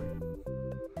here.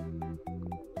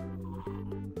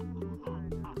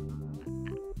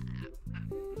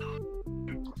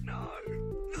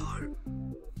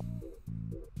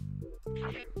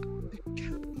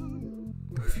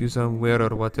 Confused on where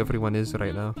or what everyone is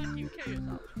right now.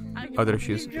 Oh, there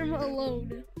she is. Leave him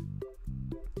alone.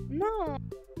 No.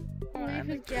 Leave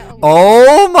his cat alone.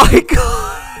 Oh my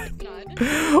god!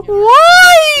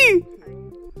 Why?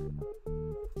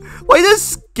 Why does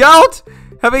Scout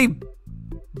have a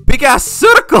big ass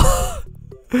circle?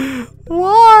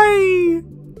 Why?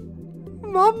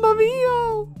 Mamma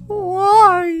mia!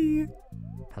 Why?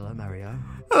 Hello, Mario.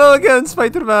 Hello again,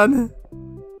 Spider-Man.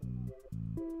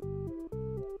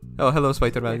 Oh, hello,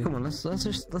 Spider-Man. Yeah, come on,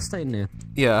 let's stay in there.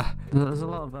 Yeah. There's a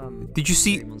lot of Did you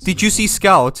see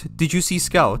Scout? Did you see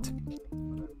Scout?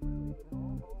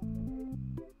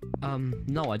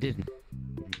 No, I didn't.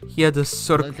 He had a I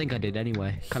circle. don't think I did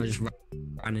anyway. Kind of just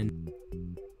ran in.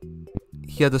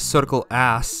 He had a circle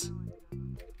ass.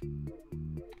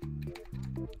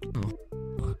 Oh.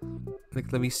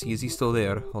 Like, let me see. Is he still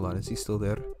there? Hold on. Is he still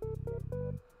there?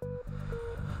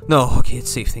 No. Okay, it's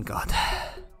safe. Thank God.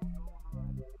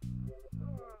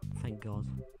 Thank God.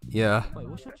 Yeah. Wait,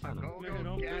 what's your channel?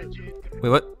 Wait,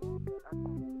 what?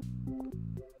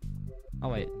 Oh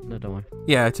wait, no, don't worry.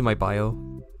 Yeah, it's in my bio.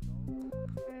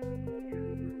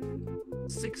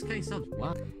 6K subs.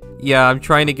 Wow. Yeah, I'm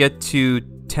trying to get to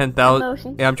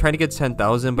 10,000. Yeah, I'm trying to get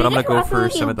 10,000, but I'm gonna go for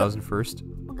 7,000 first.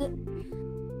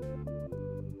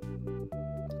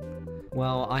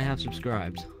 Well, I have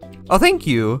subscribed. Oh, thank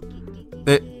you.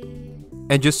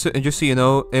 And just so you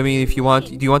know, I mean, if you want,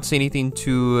 do you want to say anything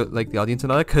to like the audience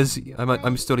and all that? Cause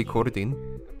I'm still recording.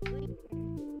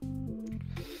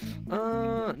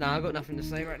 No, I've got nothing to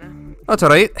say right now. That's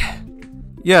alright.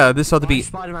 Yeah, this ought to be.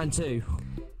 Spider-Man 2.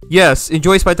 Yes,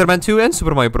 enjoy Spider-Man 2 and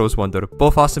Super Mario Bros. Wonder.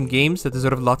 Both awesome games that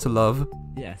deserve lots of love.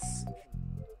 Yes.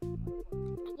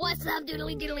 What's up,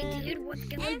 doodly doodly dude?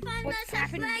 What's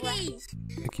happening?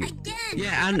 Thank you.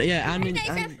 Yeah, and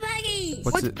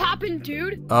What's it? Poppin',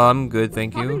 dude? I'm good,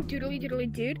 thank Poppin', you. doodly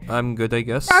doodly dude. I'm good, I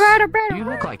guess. you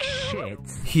look like shit.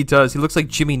 He does. He looks like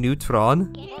Jimmy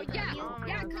Neutron. Oh, yeah.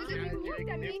 Yeah, because if you looked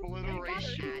at me,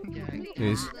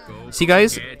 Anyways. See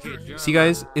guys,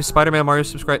 if Spider-Man Mario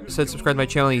said subscribe to my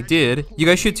channel and he did, you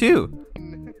guys should too.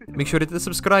 Make sure to hit the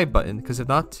subscribe button, because if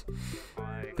not,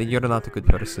 then you're not a good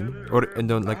person. And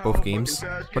don't like both games.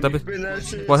 What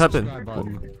happened? What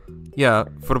happened? Yeah,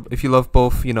 for if you love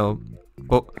both, you know,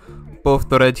 both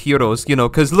the red heroes, you know,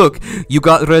 because look, you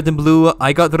got red and blue,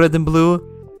 I got red and blue.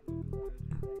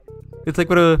 It's like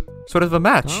what a sort of a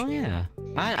match. Oh yeah.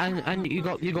 And you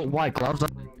got white gloves.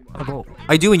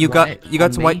 I do, and you got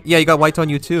on some white. me? Yeah, you got white on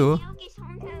you too.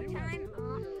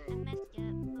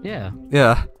 Yeah.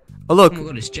 Yeah. Oh look. Oh my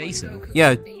god, it's Jason.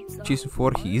 Yeah, Jason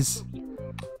Voorhees.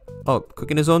 Oh,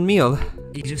 cooking his own meal.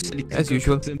 He just said he As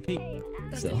usual.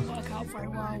 So.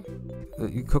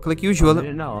 You cook like usual. I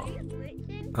didn't know.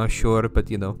 Oh sure,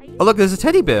 but you know. Oh look, there's a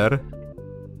teddy bear.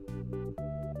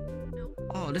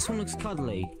 Oh, this one looks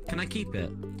cuddly. Can I keep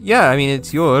it? Yeah, I mean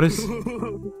it's yours. I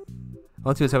want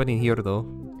to see what's happening here though.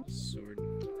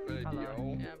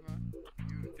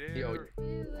 Yo.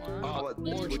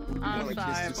 I'm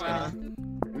sorry,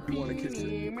 bro. if you want to kiss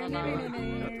it.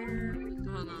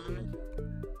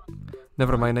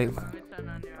 Never mind.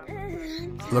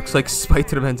 Looks like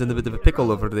Spider-Man's in a bit of a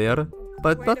pickle over there,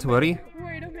 but not to worry.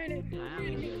 Wait a minute.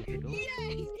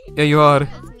 Yeah, you are.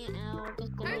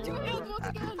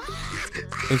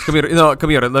 Come here. No, come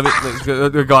here. Let me.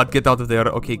 Oh God, get out of there.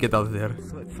 Okay, get out of there.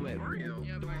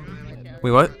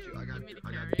 Wait, what?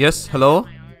 Yes. Hello.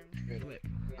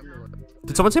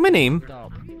 Did someone say my name?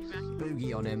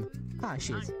 Boogie on him. Ah,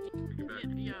 shit.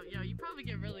 You probably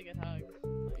get really good hugs.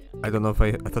 I don't know if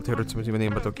I thought I heard someone say my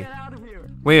name, but okay.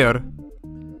 Where?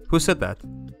 Who said that?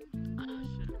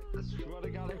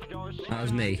 That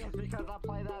was me.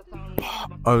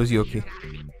 Oh, it was you. Okay.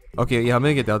 Okay. Yeah, I'm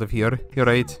gonna get out of here. You're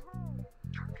right.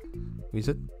 Who is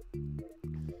it?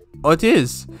 Oh, it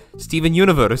is Steven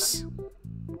Universe.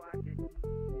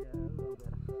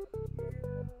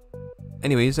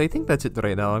 Anyways, I think that's it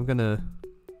right now. I'm gonna...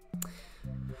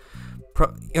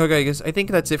 Okay, guys, I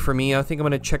think that's it for me. I think I'm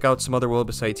gonna check out some other world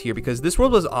besides here, because this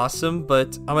world was awesome,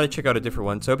 but I'm gonna check out a different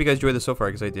one. So I hope you guys enjoyed this so far,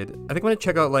 because I did. I think I'm gonna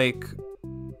check out, like,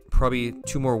 probably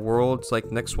 2 more worlds,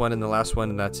 like, next one and the last one,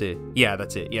 and that's it. Yeah,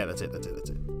 that's it. Yeah, that's it.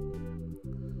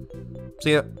 So,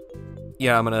 yeah.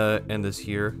 Yeah, I'm gonna end this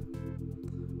here.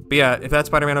 But yeah, if that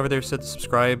Spider-Man over there said to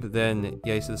subscribe, then,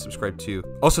 yeah, he said to subscribe too.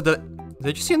 Also, did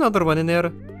you see another one in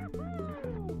there?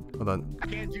 Hold on. I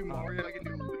can't do Mario, I can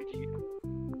do Luigi.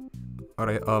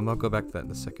 Alright, I'll go back to that in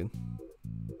a second.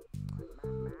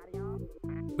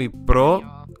 Wait, bro?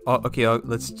 Oh, okay, okay,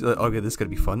 this is gonna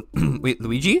be fun. Wait,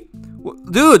 Luigi?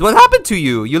 Dude, what happened to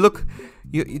you? You look...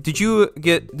 Did you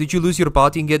lose your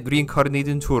body and get reincarnated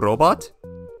into a robot?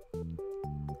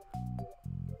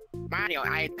 Mario,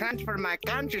 I transferred my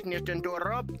consciousness into a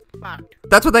robot.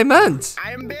 That's what I meant!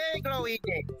 I'm big,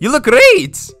 Luigi! You look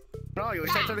great! No, you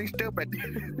said something stupid.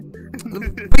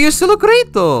 But you still look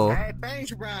great, though! Hey,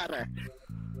 thanks, brother.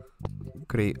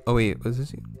 Great. Oh, wait, what is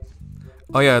this?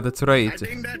 Oh, yeah, that's right. I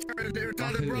think that's what they're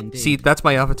talking about. See, that's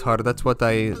my avatar. That's what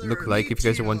I look like, if you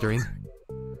guys are wondering.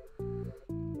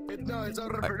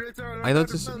 I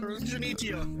noticed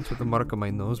it's with the mark on my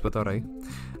nose, but alright.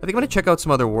 I think I'm gonna check out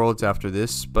some other worlds after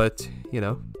this, but, you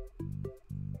know.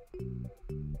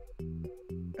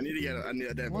 I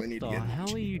definitely need to What get the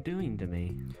hell are you doing to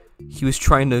me? He was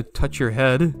trying to touch your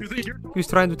head. He was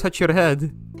trying to touch your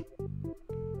head.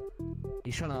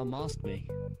 He's trying to unmask me.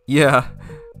 Yeah.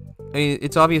 I mean,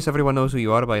 it's obvious everyone knows who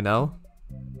you are by now.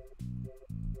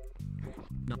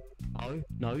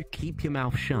 No, keep your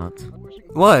mouth shut.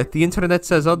 What? The internet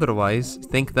says otherwise.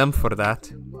 Thank them for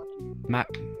that.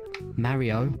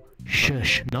 Mario,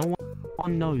 shush. No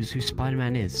one knows who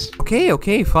Spider-Man is.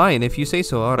 Okay, fine. If you say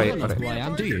so, alright. Who I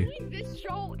am, do you?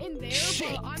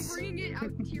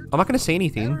 I'm not gonna say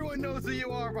anything. Everyone knows who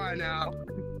you are by now.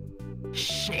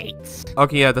 Shit.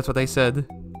 Okay, yeah, that's what I said.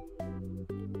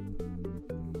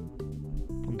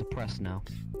 I'm depressed now.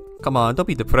 Come on, don't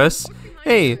be depressed.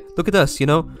 Hey, look at us, you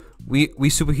know? We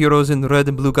superheroes in red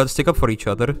and blue gotta stick up for each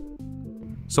other.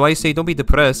 So I say don't be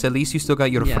depressed, at least you still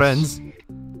got your friends.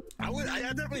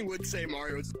 I definitely would say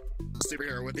Mario's a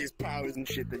superhero with these powers and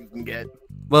shit that you can get.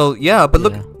 Well, yeah, but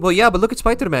look at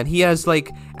Spider-Man. He has,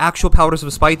 like, actual powers of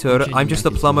a spider. I'm just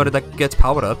a plumber that gets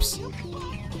power-ups.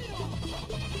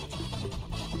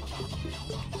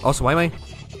 Also, why am I...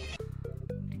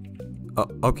 Oh,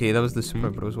 okay, that was the Super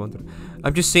Bros Wonder.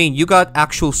 I'm just saying, you got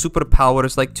actual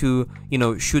superpowers, like to, you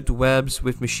know, shoot webs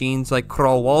with machines, like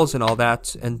crawl walls and all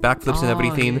that, and backflips and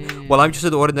everything. Yeah. While I'm just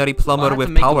an ordinary plumber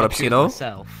with power-ups, you know?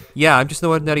 Yeah, I'm just an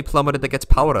ordinary plumber that gets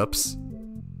power-ups.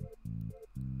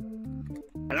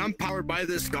 And I'm powered by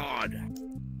this god.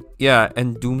 Yeah,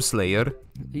 and Doomslayer.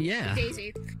 Yeah.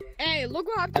 Daisy. Hey, look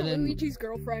what happened to Luigi's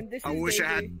girlfriend. This is wish Daisy.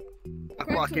 I had a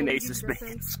fucking Ace of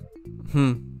Spades.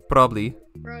 Probably.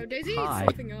 Bro, Daisy is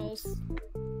something else.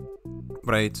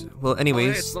 Right. Well,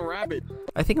 anyways, it's the rabbit.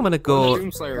 I think I'm gonna go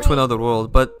to another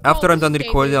world, but after I'm done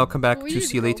recording, I'll come back to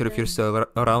see you later if you're still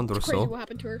around or so. What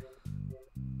happened to her?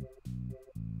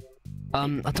 I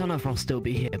don't know if I'll still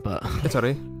be here, but... It's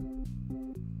alright.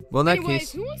 Well, in that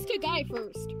case... who wants to die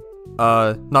first?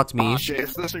 Not me. Oh shit,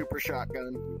 it's the super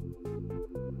shotgun.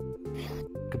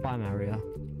 Goodbye, Mario.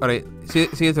 Alright, see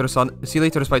you later, son. See you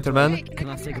later, Spider-Man. Can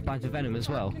I say goodbye to Venom as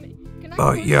well?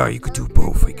 Yeah, you could do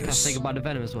both, I guess. Can I say goodbye to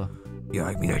Venom as well? Yeah,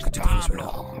 I mean, I could do both as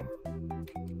well.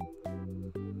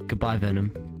 Goodbye,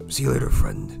 Venom. See you later,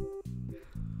 friend.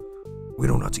 We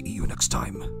don't have to eat you next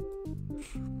time.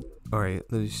 Alright,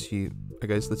 let's see. Alright,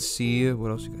 guys, let's see.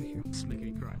 What else we got here?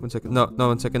 1 second. No,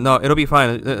 1 second. No, it'll be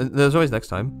fine. There's always next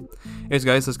time. Anyways,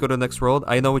 guys, let's go to the next world.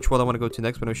 I know which world I want to go to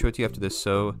next, but I'll show it to you after this.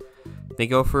 So, thank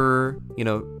you all for, you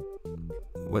know...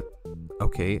 What?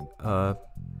 Okay,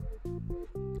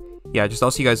 yeah, just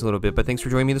I'll see you guys in a little bit, but thanks for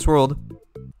joining me in this world.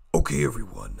 Okay,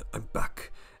 everyone, I'm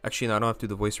back. Actually, no, I don't have to do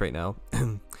the voice right now.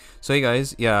 So hey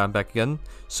guys, yeah, I'm back again.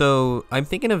 So I'm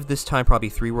thinking of this time probably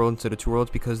 3 worlds instead of 2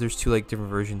 worlds because there's 2 like different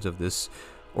versions of this,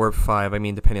 or 5. I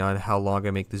mean, depending on how long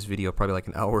I make this video, probably like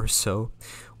an hour or so.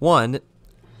 One,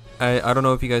 I don't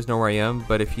know if you guys know where I am,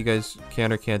 but if you guys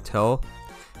can or can't tell,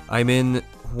 I'm in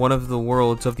one of the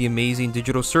worlds of the Amazing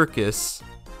Digital Circus.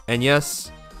 And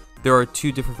yes, there are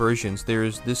 2 different versions.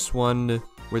 There's this one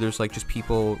where there's like just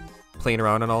people playing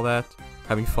around and all that,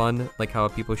 having fun, like how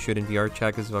people should in VR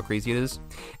chat because of how crazy it is.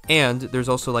 And there's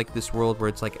also like this world where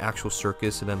it's like actual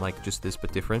circus and then like just this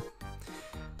but different.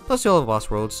 Plus you all have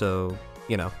Lost World, so,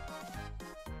 you know.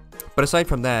 But aside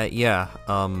from that, yeah,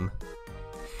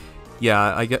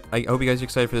 yeah, I hope you guys are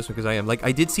excited for this one because I am. Like,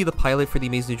 I did see the pilot for the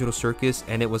Amazing Digital Circus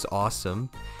and it was awesome.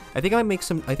 I think I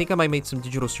might make some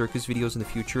Digital Circus videos in the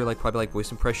future, like probably like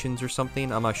voice impressions or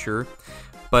something. I'm not sure,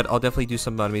 but I'll definitely do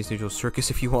something about Amazing Digital Circus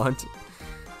if you want.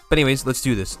 But anyways, let's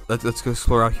do this. Let's go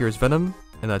explore out here as Venom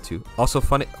and that too. Also,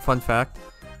 fun fact,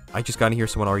 I just got to hear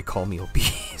someone already call me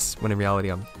obese when in reality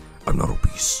I'm not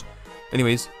obese.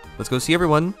 Anyways, let's go see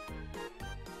everyone.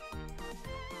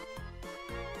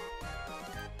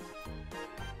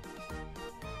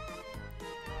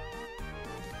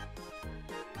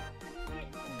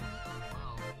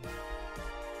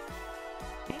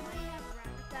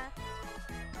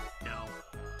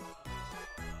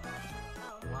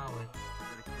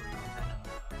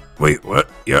 Wait, what?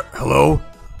 Yeah, hello?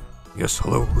 Yes,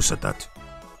 hello, who said that?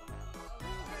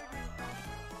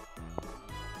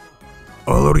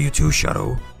 Oh, hello to you too,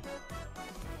 Shadow.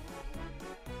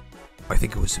 I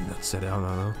think it was him that said it, I don't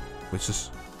know. What's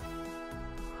this?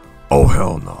 Oh,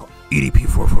 hell no.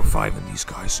 EDP445 and these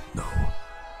guys, no.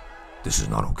 This is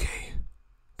not okay.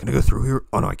 Can I go through here?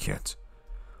 Oh, no, I can't.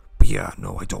 But yeah,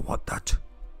 no, I don't want that.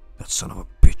 That son of a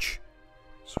bitch.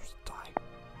 Supposed to die.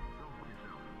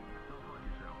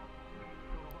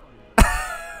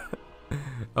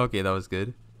 Okay, that was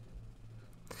good.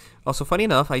 Also, funny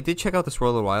enough, I did check out this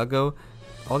world a while ago.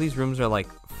 All these rooms are like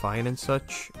fine and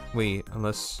such. Wait,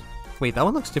 unless... Wait, that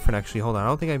one looks different actually. Hold on, I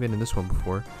don't think I've been in this one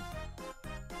before.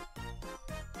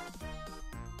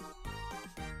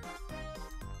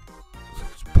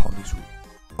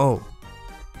 Oh.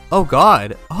 Oh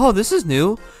god. Oh, this is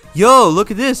new. Yo, look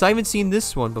at this. I haven't seen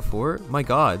this one before. My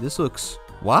god, this looks...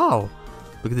 Wow.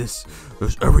 Look at this.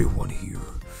 There's everyone here.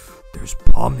 There's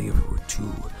Pomni everywhere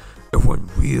too. Everyone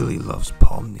really loves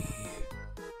Pomni.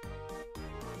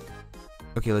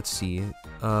 Okay, let's see.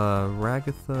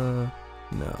 Ragatha...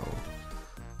 No.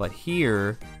 But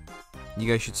here... You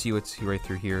guys should see what's right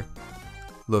through here.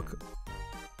 Look.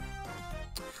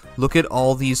 Look at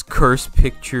all these curse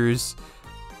pictures.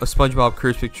 SpongeBob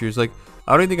curse pictures. Like,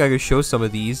 I don't think I could show some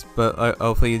of these, but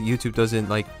hopefully YouTube doesn't,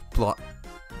 like,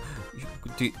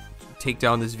 take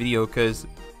down this video, because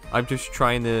I'm just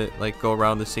trying to, like, go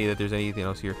around to say that there's anything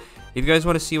else here. If you guys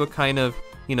want to see what kind of,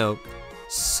 you know,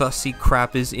 sussy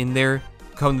crap is in there,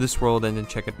 come to this world and then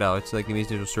check it out. It's like the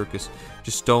Amazing Digital Circus.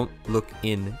 Just don't look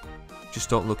in. Just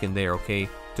don't look in there, okay?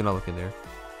 Do not look in there.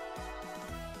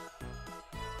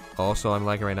 Also, I'm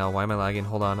lagging right now. Why am I lagging?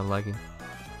 Hold on, I'm lagging.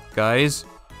 Guys.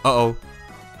 Uh-oh.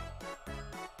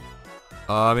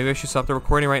 Maybe I should stop the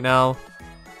recording right now.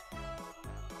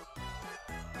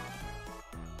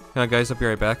 Hang on, guys. I'll be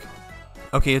right back.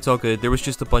 Okay, it's all good. There was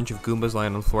just a bunch of Goombas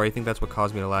lying on the floor. I think that's what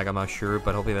caused me to lag. I'm not sure,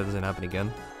 but hopefully that doesn't happen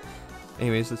again.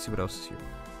 Anyways, let's see what else is here.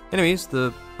 Anyways,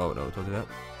 oh no, don't do that.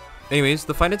 Anyways,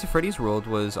 the Five Nights at Freddy's world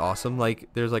was awesome. Like,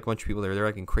 there's like a bunch of people there. They're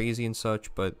acting crazy and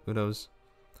such, but who knows?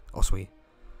 Oh, sweet.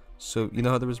 So, you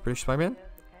know how there was British Spider-Man?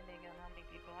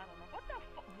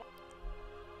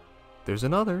 There's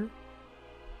another.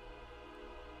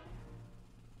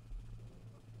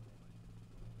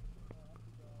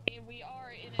 If we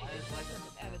are in a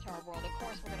Avatar world, of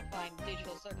course we're gonna find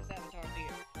Digital Circus avatars here.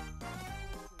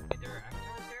 There are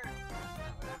avatars here?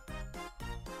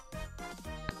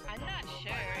 I'm not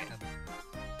sure.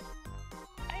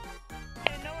 I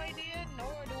have no idea,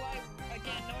 nor do I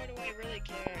really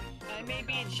care. I may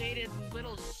be shaded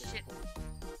little shit.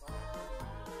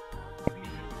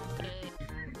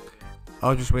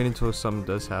 I'll just wait until something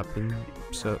does happen.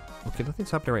 So, okay,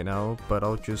 nothing's happening right now, but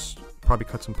I'll just probably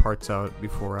cut some parts out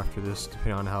before or after this,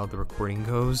 depending on how the recording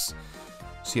goes.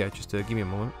 So yeah, just give me a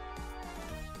moment.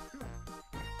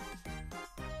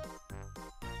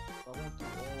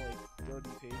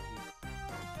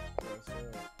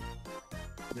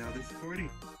 Now there's 40.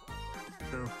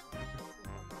 So,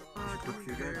 look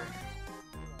through there.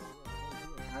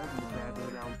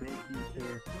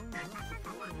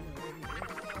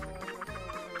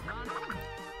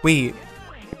 Wait,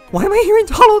 Why am I hearing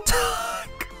Donald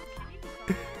talk?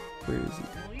 Where is he?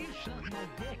 Well, you suck my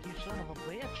dick, you son of a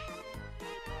bitch.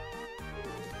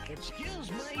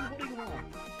 Excuse me, what do you want?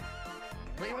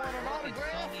 Do you want an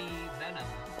autograph?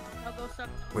 I'll go suck.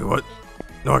 Wait, what?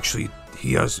 No, actually,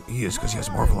 he is because he has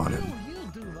Marvel on him. You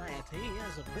do that. He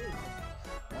has a big one.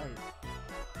 Right.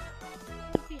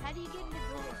 How do you get in the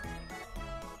door?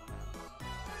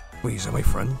 Wait, is that my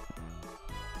friend?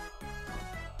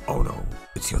 Oh no,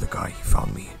 it's the other guy. He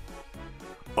found me.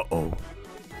 Uh-oh.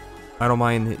 I don't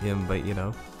mind him, but you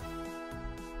know.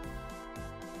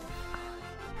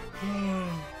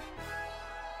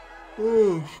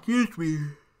 Oh, excuse me.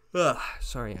 Ugh,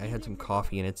 sorry, I had some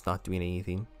coffee and it's not doing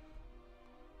anything.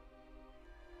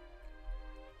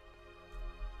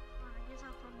 I guess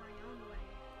I'll find my own way.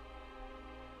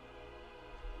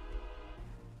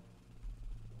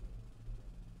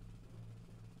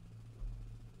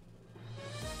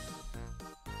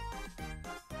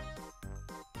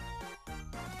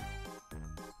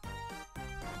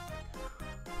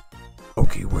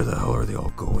 Okay, where the hell are they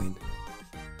all going?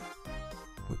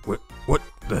 What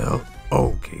the hell?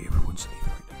 Oh, okay, everyone's leaving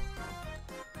right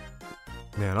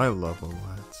now. Man, I love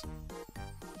Molats.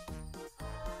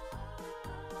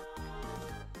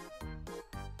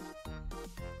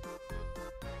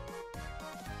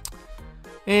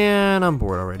 And I'm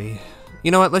bored already.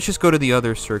 You know what? Let's just go to the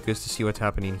other circus to see what's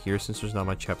happening here, since there's not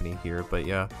much happening here. But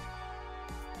yeah,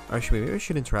 maybe I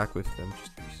should interact with them.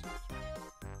 Just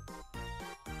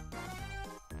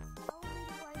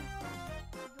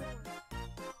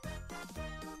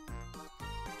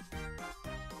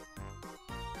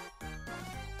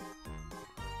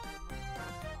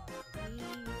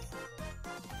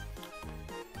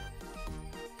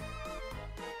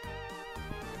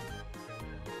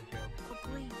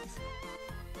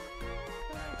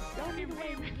Don't even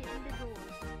wait to get in the door.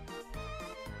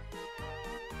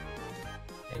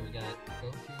 Okay, we got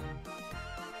Goku.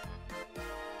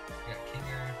 We got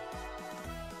Kinger.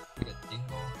 We got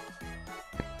Dingle.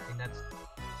 I think that's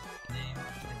the name, I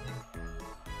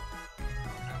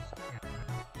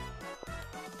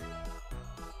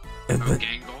think.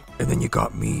 And then you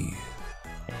got me.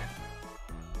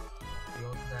 We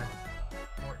also got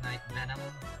Fortnite Venom.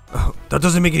 Oh, that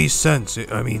doesn't make any sense.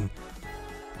 I mean,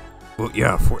 well,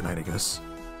 yeah, Fortnite, I guess,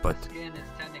 but Skin is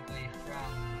technically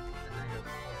from the Night of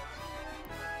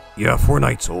Force. yeah,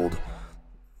 Fortnite's old.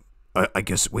 I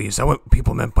guess. Wait, is that what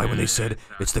people meant by when they said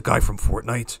it's the guy from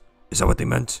Fortnite? Is that what they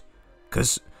meant?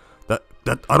 Because that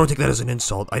I don't take that as an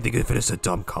insult. I think if it is a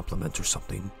dumb compliment or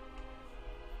something.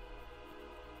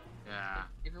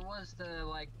 If it was the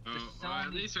like the well,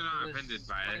 at least you're not offended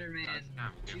by it. That's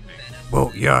kind of a good thing.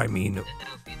 Well, yeah, I mean,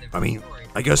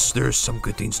 I guess there's some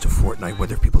good things to Fortnite,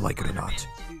 whether people like it or not.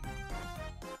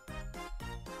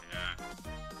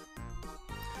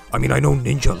 I mean, I know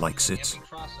Ninja likes it.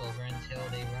 Crossover until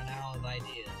they run out of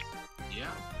ideas. Yeah.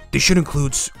 They should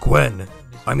include Gwen.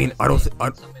 I mean, I don't think.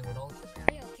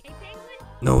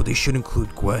 No, they should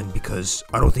include Gwen because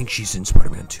I don't think she's in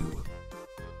Spider-Man 2.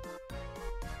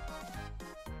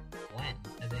 Gwen,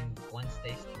 as in Gwen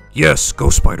Stacy. Yes,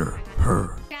 Ghost Spider.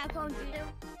 Her.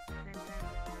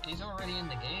 She's already in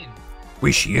the game.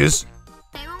 Wait, she is?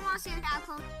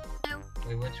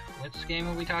 Wait, which game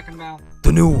are we talking about?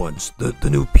 The new ones. The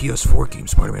new PS4 game,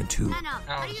 Spider-Man 2.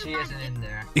 Oh, she isn't in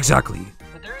there. Exactly.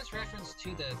 But there is reference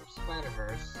to the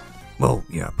Spider-Verse. Well,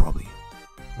 yeah, probably.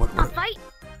 What? Fight?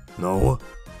 No.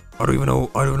 I don't even know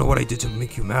what I did to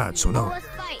make you mad, so no. Let's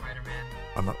fight.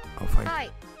 I'll fight.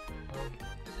 Fight. Well, due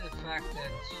to the fact that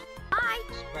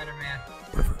Spider-Man,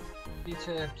 Whatever. due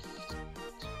to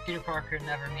Peter Parker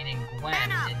never meeting Gwen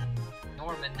and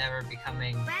Norman never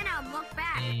becoming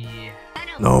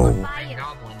the No. Green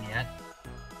Goblin yet.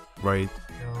 right.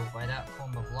 So by that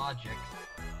form of logic,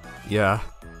 Yeah.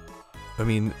 I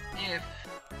mean, if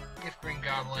Green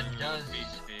Goblin does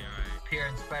appear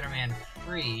in Spider-Man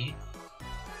 3,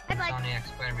 Sonic X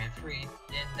Spider-Man 3,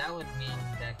 then that would mean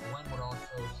that Gwen would also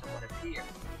somewhat appear.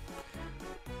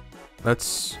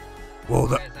 That's well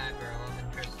that. As either a love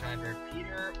interest to either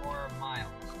Peter or Miles.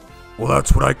 Well,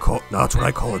 that's what I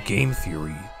call a game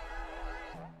theory.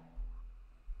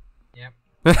 Yep.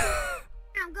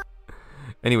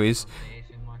 anyways,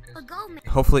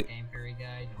 hopefully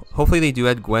they do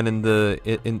add Gwen in the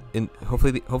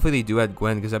hopefully they do add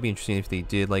Gwen, because that'd be interesting if they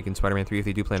did, like in Spider-Man 3, if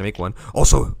they do plan to make one.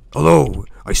 Also, hello,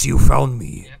 I see you found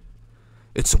me. Yep.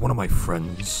 It's one of my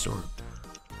friends, or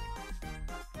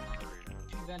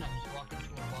Two Venoms walk into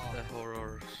a bar. The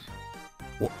horrors.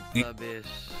 What? The abyss.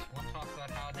 One talks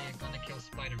about how they're gonna kill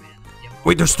Spider-Man.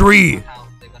 Wait, there's 3! How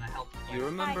they're gonna help You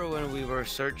remember when we were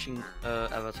searching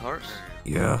avatars?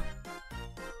 Yeah.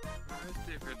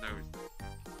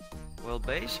 Well,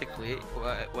 basically,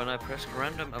 when I pressed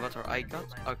random avatar, I got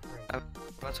a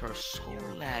avatar so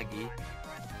laggy,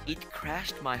 it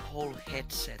crashed my whole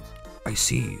headset. I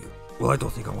see. Well, I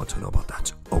don't think I want to know about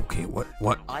that. Okay, what?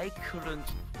 I couldn't.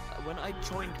 When I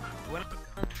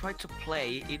tried to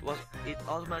play, it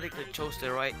automatically chose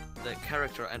the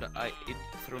character, and it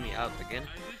threw me out again.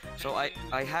 So I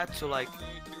had to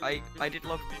I did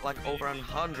like over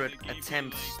 100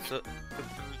 attempts to.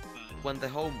 When the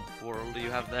home world, you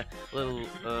have the little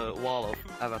wall of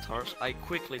avatars. I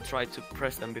quickly tried to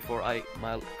press them before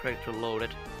my character loaded.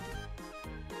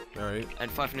 Alright. And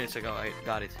 5 minutes ago, I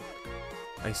got it.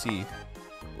 I see.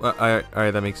 Well,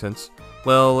 alright, that makes sense.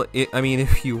 Well, I mean,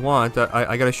 if you want,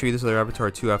 I gotta show you this other avatar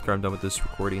too after I'm done with this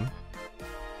recording.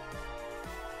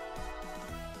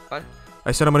 What?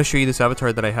 I said I'm gonna show you this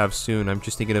avatar that I have soon. I'm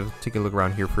just thinking of taking a look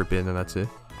around here for a bit, and that's it.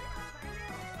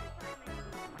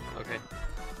 Okay.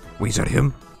 Wait, is that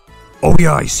him? Oh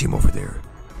yeah, I see him over there.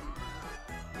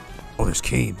 Oh, there's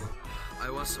Kane.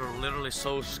 I was literally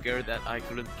so scared that I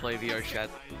couldn't play VR chat.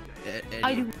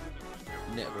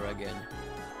 Never again.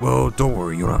 Well, don't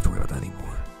worry, you don't have to worry about that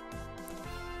anymore.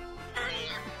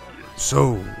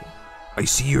 So, I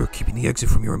see you're keeping the exit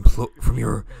from your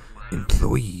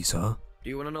employees, huh? Do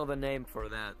you want to know the name for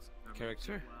that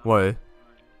character? What?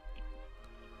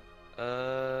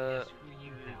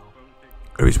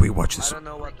 Anyways, wait, watch this. I don't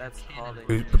know what that's called.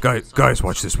 Guys,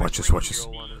 watch this.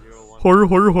 Horror,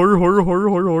 horror, horror, horror, horror,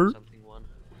 horror, horror.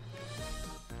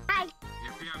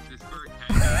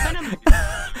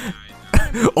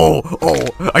 Oh,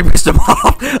 I missed him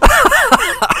off.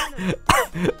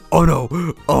 Oh no.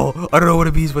 Oh, I don't know what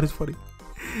it means, but it's funny.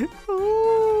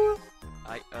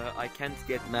 I can't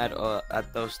get mad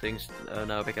at those things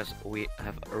now because we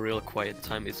have a real quiet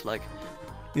time. It's like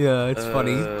yeah, it's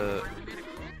funny.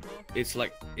 It's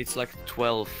like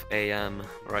 12 a.m.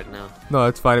 right now. No,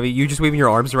 it's fine. I mean, you just waving your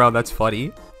arms around. That's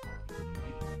funny.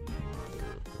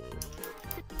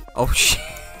 Oh shit.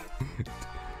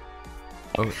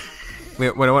 Oh. Wait,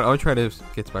 I want to try to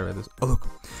get Spider-Man at this. Oh look,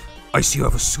 I see you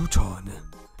have a suit on,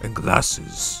 and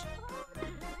glasses,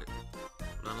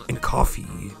 and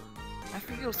coffee. I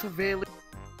feel severely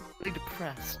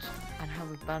depressed and have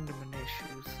abandonment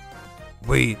issues.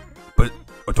 Wait, but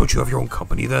don't you have your own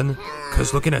company then?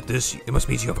 Cause looking at this, it must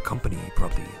mean you have a company,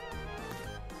 probably.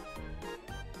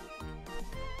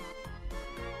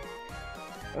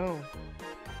 Oh.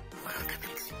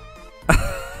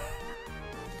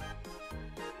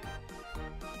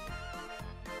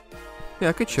 Yeah,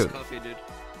 I could show. Coffee, dude.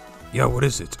 Yeah, what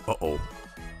is it? Uh-oh.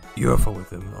 You have fun with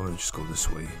him. I'm gonna just go this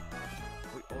way.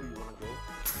 Wait, oh, you wanna go?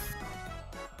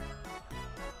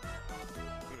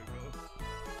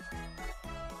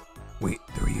 Wait,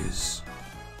 there he is.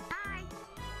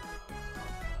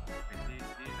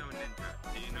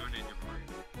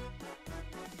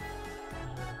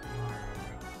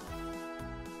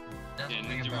 Yeah,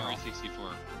 Ninja Mario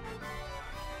 64.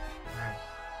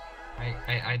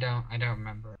 I don't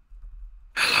remember.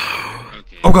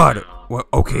 Okay. Oh god! Well,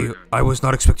 okay, I was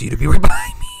not expecting you to be right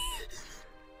behind me.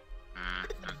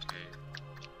 Okay.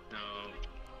 No.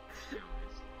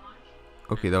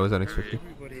 Okay, that was unexpected.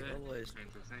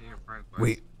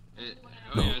 Wait. Oh,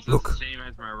 No, yeah, it's look. the same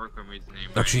as my work roommate's name.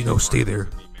 Actually, no, stay there.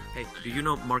 Hey, do you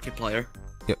know Markiplier?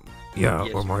 Yep. Yeah,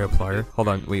 Yes. or Mario Plier. Hold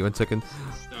on, wait 1 second.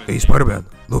 Hey, Spider-Man,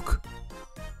 look.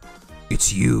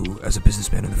 It's you as a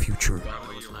businessman in the future.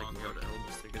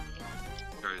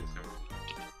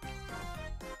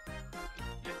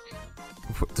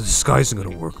 The disguise isn't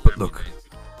gonna work, but look.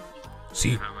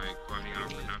 See?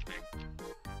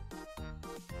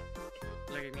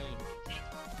 Look at me.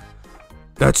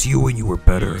 That's you when you were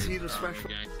better. Is he the special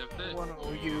one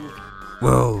or you?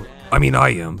 Well, I mean I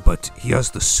am, but he has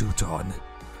the suit on.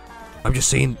 I'm just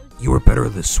saying, you were better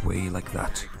this way, like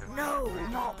that. No,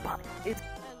 not but it's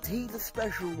he the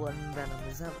special one, Venom.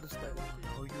 Is that the special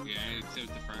one? Or you?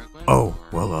 Oh,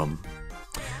 well,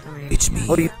 it's me.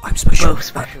 What do you- I'm special. Both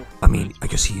special. I mean, I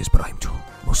guess he is, but I'm too.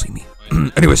 Mostly me.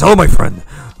 Anyways, hello, my friend.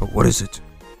 What is it?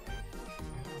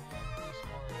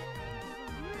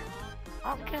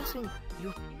 I'm guessing you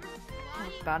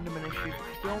have abandonment issues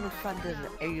because your only friend is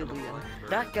an alien.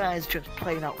 That guy's just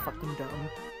plain out fucking dumb.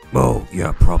 Well,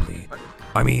 yeah, probably.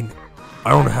 I mean,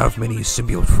 I don't have many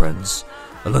symbiote friends,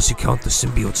 unless you count the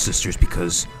symbiote sisters,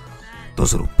 because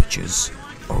those little bitches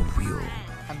are real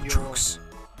jerks.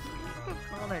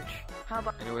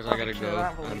 Anyways, I gotta go.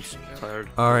 I'm tired.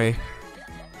 Alright.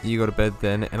 You go to bed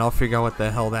then, and I'll figure out what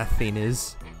the hell that thing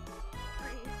is.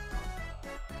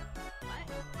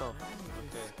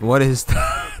 What is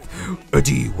that?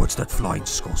 Eddie, what's that flying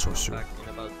skull sorcerer? Back in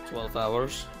about 12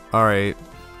 hours. Alright.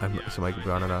 So Mike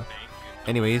gone or not.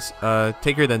 Anyways,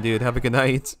 take care then, dude. Have a good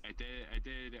night. I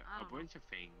did a bunch of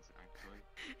things actually.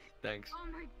 Thanks.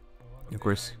 Of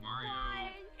course.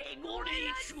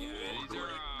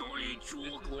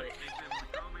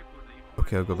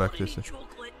 Okay, I'll go back to this.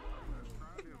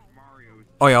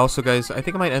 Oh yeah, also guys, I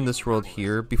think I might end this world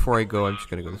here. Before I go, I'm just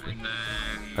gonna go this way.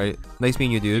 Alright, nice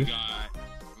meeting you, dude.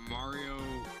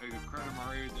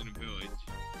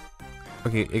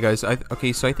 Okay, hey guys,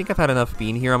 okay, so I think I've had enough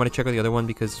being here. I'm gonna check out the other one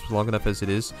because it's long enough as it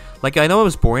is. Like, I know it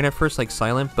was boring at first, like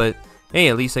silent, but hey,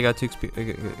 at least I got to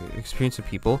experience with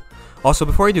people. Also,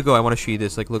 before I do go, I want to show you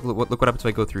this. Like, look what happens if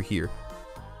I go through here.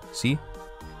 See?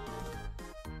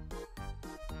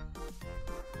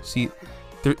 See,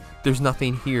 there's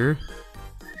nothing here.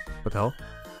 What the hell?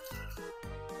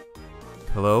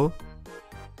 Hello?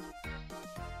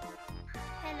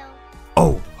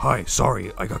 Oh, hi,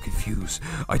 sorry, I got confused.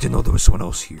 I didn't know there was someone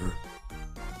else here.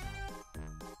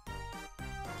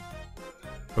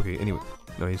 Okay, anyway,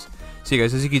 noise. So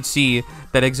guys, as you can see,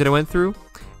 that exit I went through,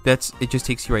 it just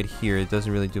takes you right here. It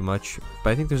doesn't really do much. But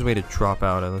I think there's a way to drop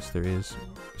out, unless there is.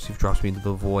 See if it drops me into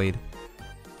the void.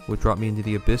 Would it drop me into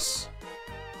the abyss?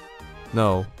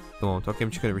 No, it won't. Okay, I'm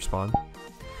just gonna respawn.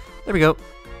 There we go.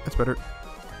 That's better.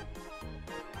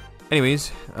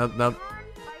 Anyways, now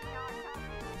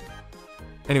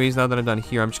that I'm done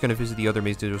here, I'm just gonna visit the other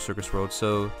Maze Digital Circus World.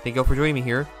 So thank you all for joining me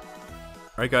here.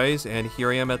 Alright guys, and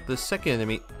here I am at the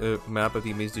second map of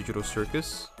the Maze Digital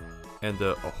Circus. And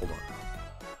oh, hold on.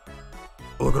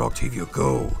 Look at Octavia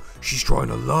go. She's drawing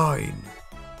a line.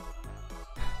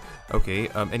 Okay,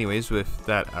 anyways, with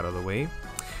that out of the way.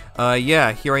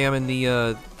 Yeah, here I am in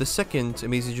the second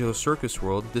Amazing Digital Circus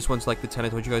World. This one's like the 10 I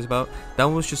told you guys about. That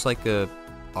one was just like a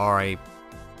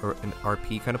an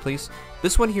RP kind of place.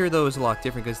 This one here though is a lot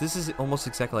different because this is almost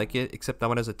exactly like it, except that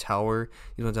one has a tower.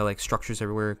 These ones have like structures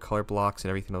everywhere, color blocks, and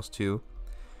everything else too.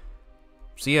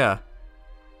 So yeah,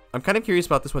 I'm kind of curious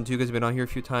about this one too because I've been on here a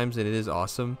few times and it is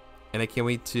awesome, and I can't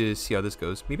wait to see how this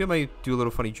goes. Maybe I might do a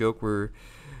little funny joke where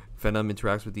Venom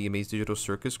interacts with the Amazing Digital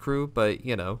Circus crew, but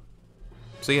you know.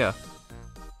 So yeah.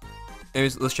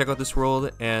 Anyways, let's check out this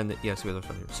world and yeah, see what's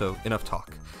on here. So enough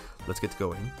talk. Let's get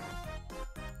going.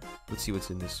 Let's see what's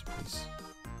in this place.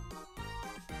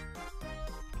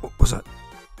 What was that?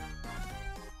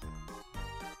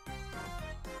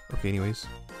 Okay, anyways.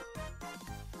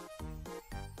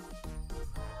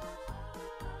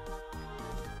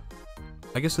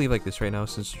 I guess leave like this right now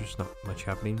since there's not much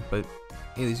happening, but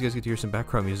hey, these guys get to hear some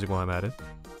background music while I'm at it.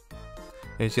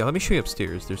 Anyways, yeah, let me show you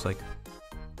upstairs. There's like...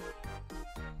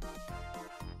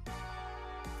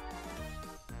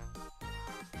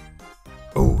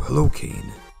 Oh, hello,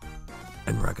 Kane.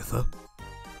 And Ragatha.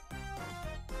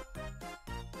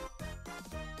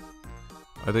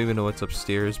 I don't even know what's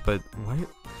upstairs, but why?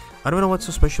 I don't know what's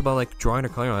so special about like drawing or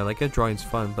coloring. I like it, drawing's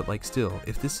fun, but like still,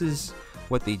 if this is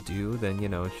what they do, then you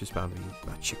know it's just bound to be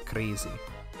batshit crazy.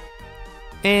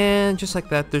 And just like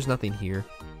that, there's nothing here.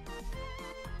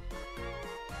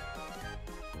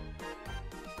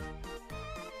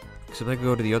 Except I can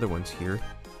go to the other ones here.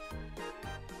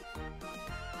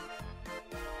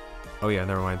 Oh yeah,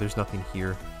 never mind. There's nothing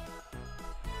here.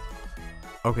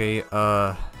 Okay,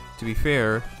 to be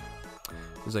fair,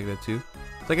 it's like that too.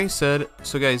 Like I said,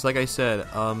 so guys, like I said,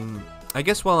 I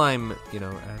guess while I'm, you know,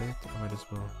 at it, I might as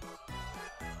well.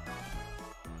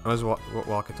 I might as well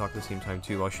walk and talk at the same time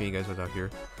too. I'll show you guys what's out here.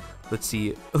 Let's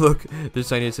see. Look, there's a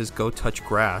sign that says "Go touch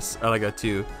grass." I like that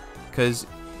too, because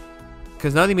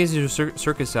now the Amazing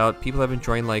Circus out, people have been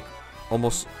drawing like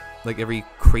almost like every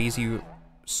crazy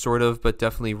sort of, but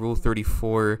definitely Rule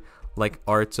 34 like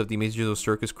arts of the Amazing Digital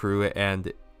Circus crew,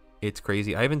 and it's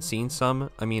crazy. I haven't seen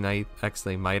some. I mean, I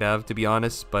actually might have, to be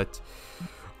honest, but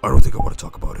I don't think I want to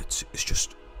talk about it. It's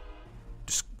just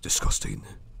disgusting.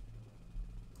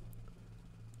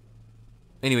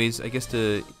 Anyways, I guess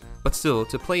but still,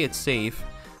 to play it safe,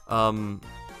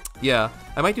 yeah,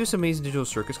 I might do some Amazing Digital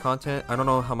Circus content. I don't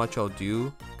know how much I'll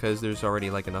do, because there's already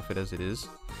like enough of it as it is,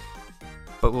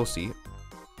 but we'll see.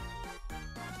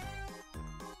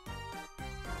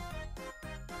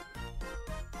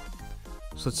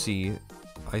 So let's see.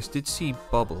 I did see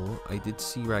Bubble. I did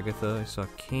see Ragatha. I saw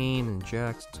Kane and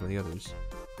Jax and some of the others.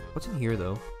 What's in here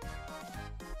though?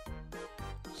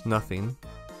 There's nothing.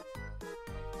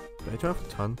 Did I turn off the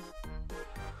ton?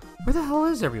 Where the hell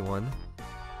is everyone?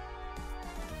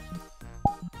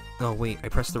 Oh wait, I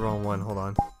pressed the wrong one. Hold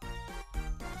on.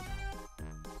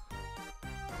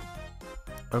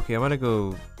 Okay, I'm gonna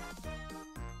go...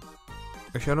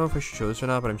 Actually, I don't know if I should show this or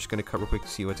not, but I'm just gonna cut real quick to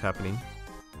see what's happening.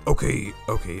 Okay,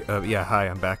 yeah, hi,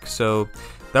 I'm back. So,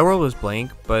 that world was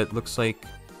blank, but looks like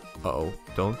Uh-oh,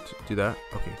 don't do that.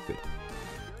 Okay, good.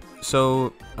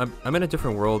 So, I'm in a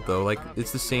different world though, like,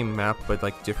 it's the same map, but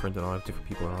like different and I'll have different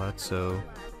people and all that, so...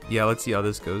 Yeah, let's see how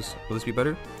this goes. Will this be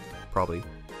better? Probably.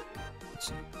 Let's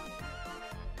see.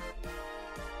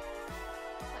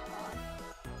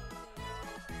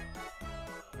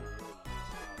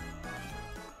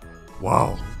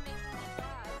 Wow.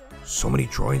 So many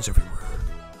drawings everywhere.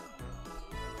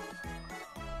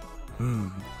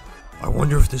 I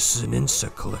wonder if this is an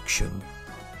insect collection.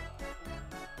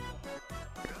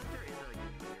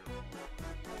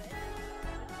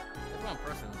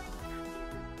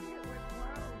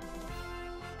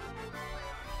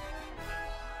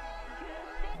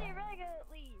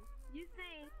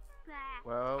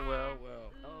 Well.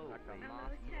 Oh,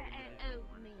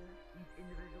 each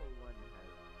individual one has.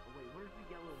 Oh wait, where's the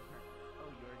yellow part? Oh,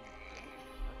 you're. Okay.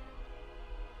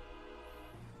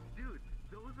 Dude,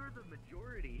 those are the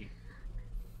majority.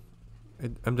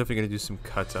 I'm definitely gonna do some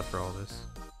cuts after all this.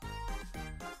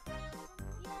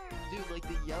 Dude, like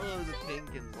the yellow, the pink,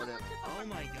 and whatever. Oh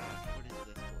my gosh, what is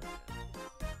this bullshit?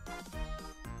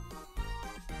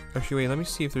 Actually, wait, let me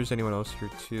see if there's anyone else here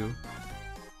too.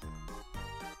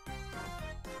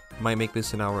 Might make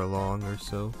this an hour long or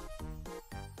so.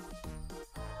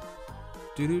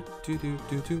 Do.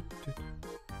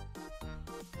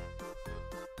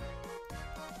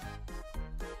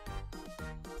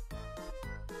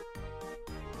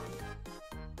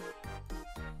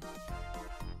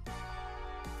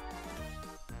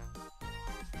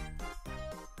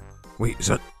 Wait, is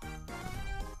that...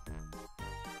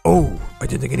 Oh, I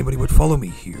didn't think anybody would follow me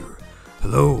here.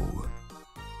 Hello.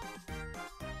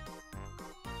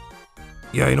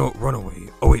 Yeah, you know, run away.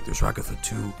 Oh wait, there's Ragatha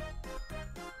too.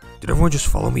 Did everyone just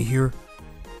follow me here?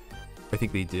 I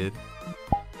think they did.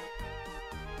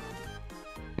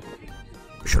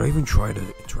 Should I even try to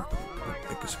interact with them?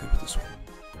 I guess maybe this one.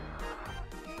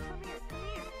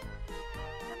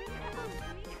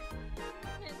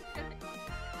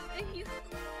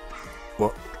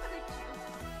 What?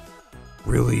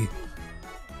 Really?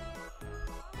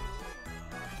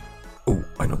 Oh,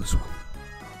 I know this one.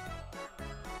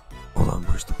 Hold on,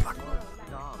 where's the black one?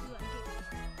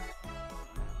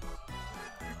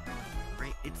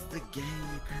 Right, it's the gay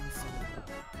pencil.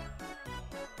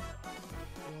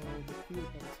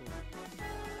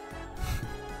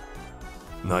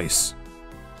 Nice.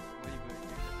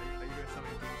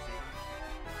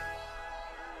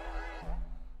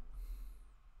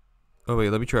 Oh wait,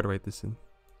 let me try to write this in.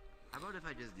 How about if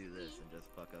I just do this and just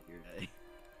fuck up your day?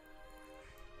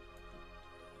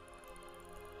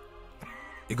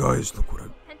 Hey guys, look what I...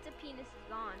 Pentapenis is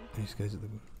gone. These guys are the... I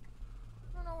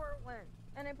don't know where it went,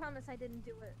 and I promise I didn't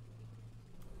do it.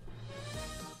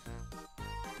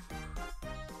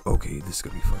 Okay, this is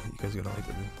gonna be fun. You guys are gonna like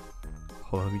it.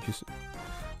 Hold on, let me just...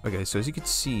 Okay, so as you can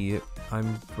see,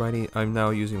 I'm now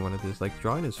using one of this. Like,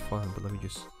 drawing is fun, but let me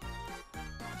just...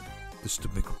 This to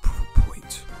make a proof of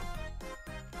point.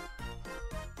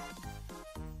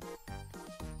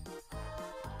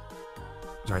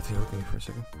 Sorry, take a look at me for a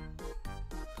second.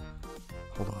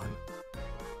 Hold on.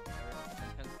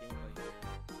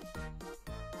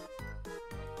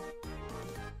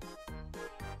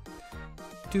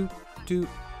 Do.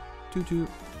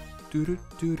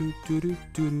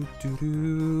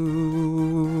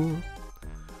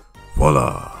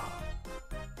 Voila!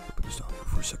 Put this down here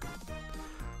for a second.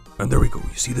 And there we go.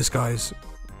 You see this, guys?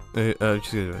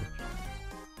 This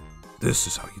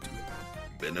is how you do it.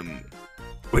 Venom.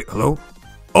 Wait, hello?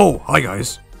 Oh, hi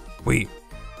guys. Wait,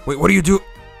 what do you do?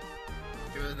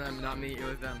 It was them, not me. It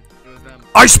was them.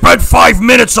 I spent 5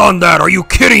 minutes on that. Are you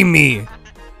kidding me?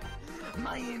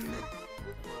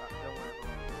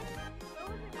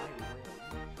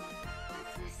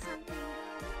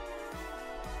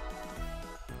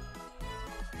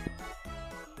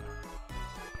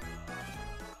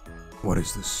 What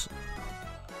is this?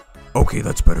 Okay,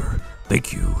 that's better.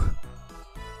 Thank you.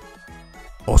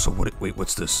 Also, wait,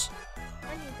 what's this?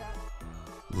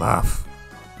 Laugh.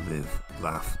 Live.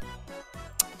 Laugh.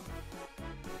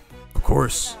 Of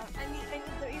course. I need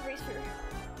the eraser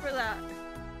for that.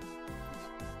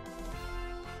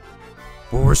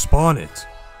 We'll respawn it.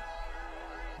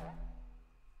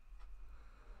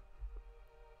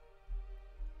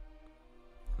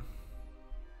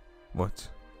 What?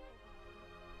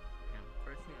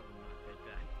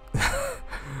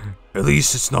 At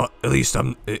least it's not. At least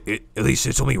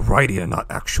it's only writing and not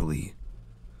actually.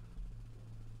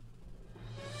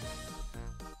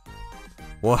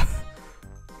 What?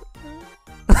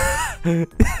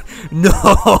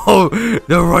 No,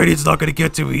 the writing's not gonna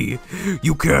get to me.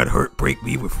 You can't break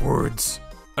me with words.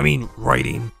 I mean,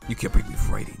 writing. You can't break me with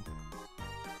writing.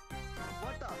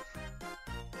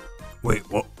 Wait,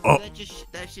 what? Oh.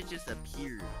 That shit just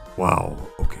appeared. Wow.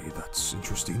 Okay, that's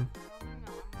interesting.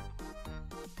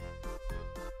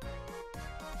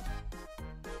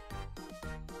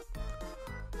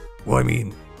 Well, I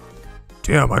mean,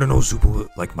 damn, I don't know, Zubo,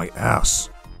 like my ass.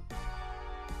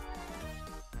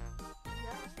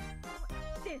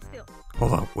 Stand still.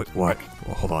 Hold on, wait, what?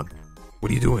 Well, hold on.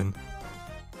 What are you doing?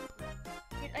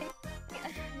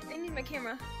 I need my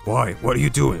camera. Why? What are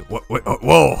you doing? What? Wait,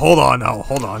 whoa, hold on now,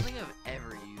 hold on. I don't think I've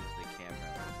ever used the camera.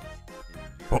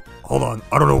 Oh, hold on,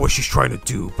 I don't know what she's trying to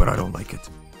do, but I don't like it.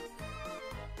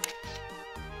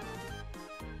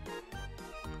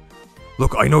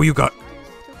 Look, I know you got...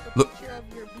 Look...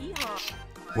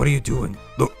 What are you doing?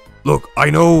 Look, I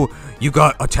know you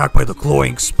got attacked by the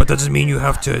Cloinks, but that doesn't mean you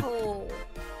have to...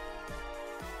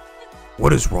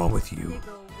 What is wrong with you?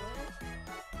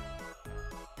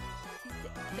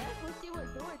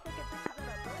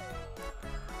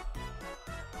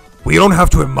 We don't have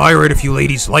to admire it if you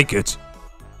ladies like it.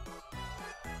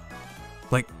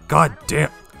 Like,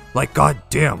 goddamn. Like,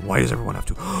 goddamn. Why does everyone have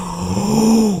to?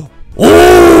 Oh!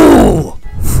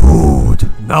 Food.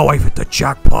 Now I've hit the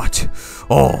jackpot.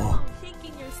 Oh.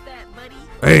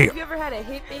 Hey. Have you ever had a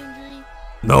hip injury?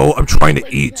 No, I'm trying to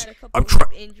eat. I'm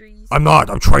not.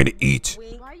 I'm trying to eat.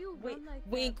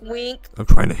 Wink, wink. I'm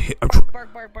trying to hit.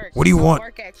 Bark, bark, bark. What do you want?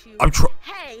 Bark at you. I'm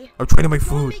Hey. I'm trying to make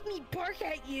food. Don't make me bark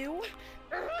at you.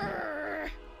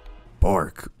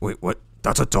 Bark. Wait, what?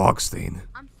 That's a dog's thing.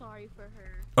 I'm sorry for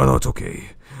her. Oh no, it's okay.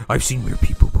 I've seen weird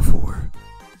people before.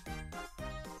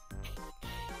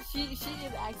 She just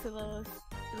acts a little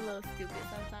stupid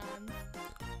sometimes.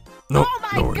 No, oh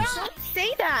my no worries. God! Don't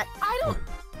say that. I don't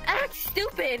act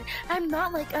stupid. I'm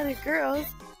not like other girls.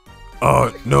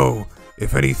 No.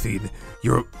 If anything,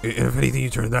 you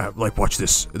turn that. Like, watch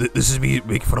this. This is me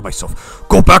making fun of myself.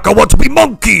 Go back. I want to be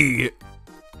monkey.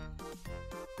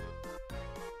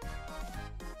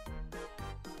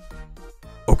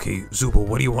 Okay, Zubo,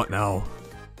 what do you want now?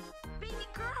 Baby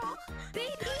girl.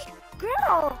 Baby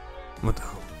girl. What the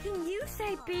hell? Can you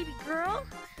say baby girl?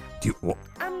 Do you? What?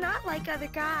 I'm not like other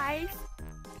guys.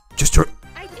 Just turn.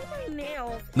 I do my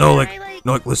nails. No, and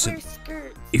like, listen. wear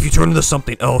skirts. If you turn into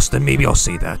something else, then maybe I'll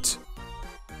say that.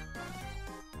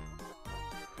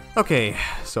 Okay,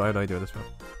 so I have no idea what this about.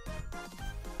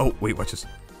 Oh, wait, watch this.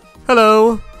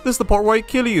 Hello! This is the part where I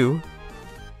kill you!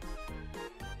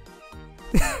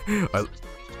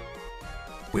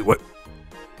 Wait, what?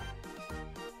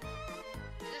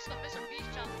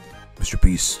 Mr.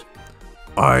 Beast?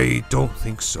 I don't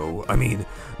think so. I mean,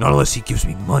 not unless he gives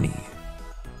me money.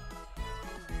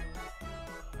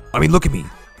 I mean, look at me.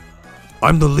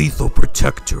 I'm the lethal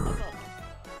protector.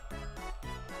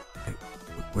 Hey,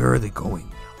 where are they going?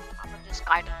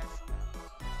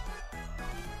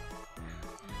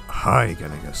 Hi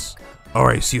again, I guess.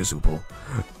 Alright, see you, Zubo.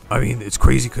 I mean, it's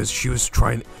crazy because she was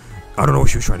trying... I don't know what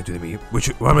she was trying to do to me. Which,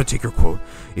 I'm gonna take her quote.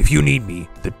 If you need me,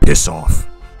 then piss off.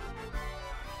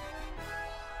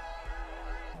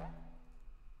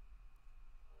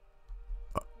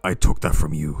 I took that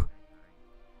from you.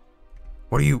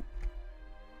 What are you...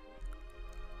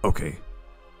 Okay.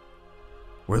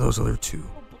 Where are those other two?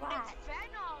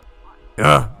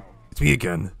 Yeah, it's me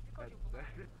again.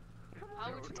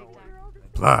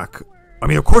 Black? I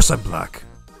mean, of course I'm black.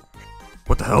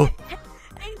 What the hell?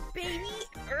 Hey, baby.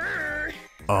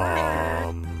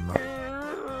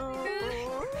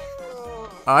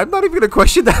 I'm not even gonna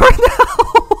question that right now.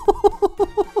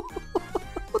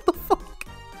 What the fuck?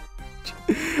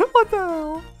 What the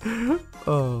hell?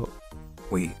 Oh,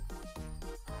 wait.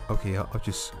 Okay, I'll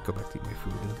just go back to eat my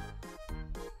food then.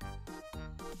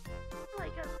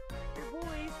 Like the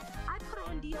boys, I put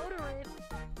on deodorant.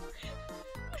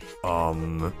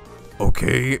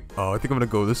 Okay. I think I'm gonna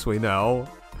go this way now.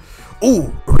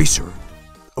 Oh, eraser.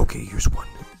 Okay, here's one.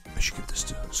 I should give this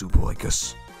to Zubo, I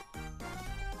guess.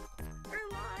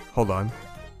 Hold on.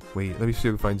 Wait, let me see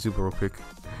if I can find Zubo real quick.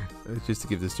 Just to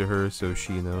give this to her so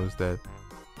she knows that...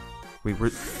 Wait,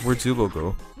 where'd Zubo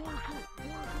go?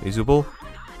 Hey, Zubo?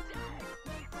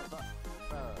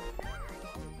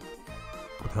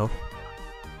 What the hell?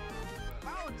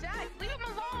 Oh, Jack, leave him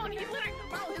alone. He literally,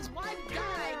 bro, his wife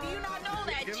died. Do you not know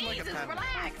that? Jesus,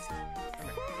 relax.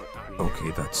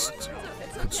 Okay, that's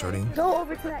concerning. Go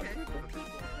over to that.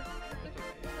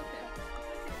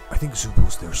 I think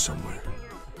Zubo's there somewhere.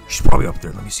 She's probably up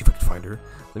there. Let me see if I can find her.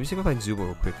 Let me see if I can find Zubo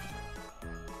real quick.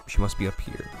 She must be up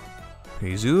here.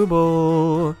 Hey,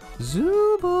 Zubo!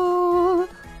 Zubo!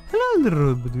 Hello!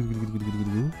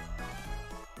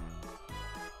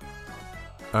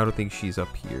 I don't think she's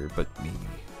up here, but maybe.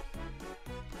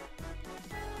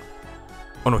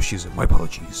 Oh no, she isn't. My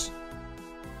apologies.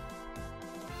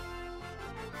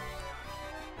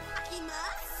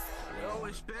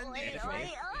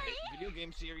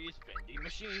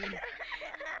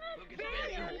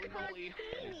 I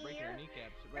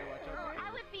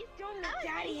would be so make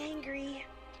Daddy angry.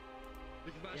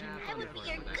 I would be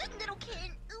your good little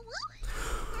kid.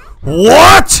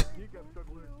 What?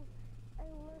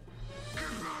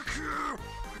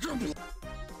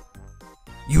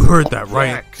 You heard that,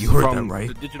 right? Jax You heard that, from right?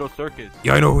 The Digital Circus.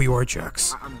 Yeah, I know who you are,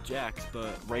 Jax. I'm Jax,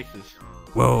 the racist.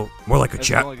 Well, more like a That's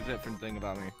Jack. the only different thing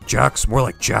about me. Jax, more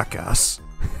like jackass.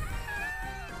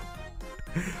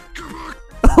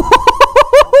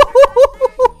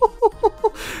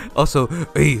 Also,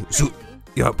 hey,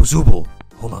 Zubul,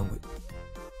 hold on. Wait.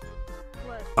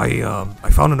 I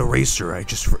found an eraser.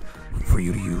 For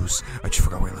you to use. I just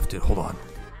forgot where I left it. Hold on.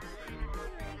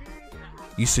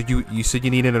 You said you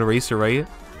needed an eraser, right?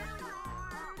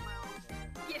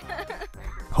 Yeah.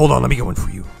 Hold on, let me get one for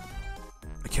you.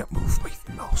 I can't move my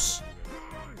mouse.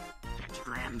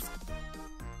 Grams.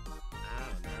 Oh,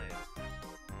 nice.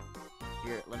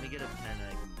 Here, let me get a pen and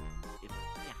I can.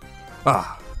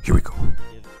 Ah, here we go.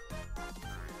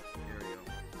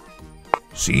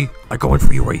 See? I got one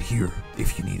for you right here,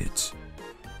 if you need it.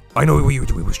 I know what you were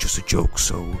doing was just a joke,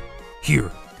 so... Here,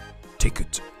 take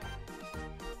it.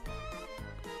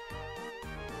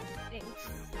 Thanks.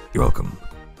 You're welcome.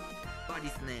 Body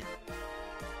slam.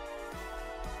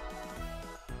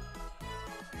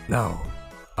 Now,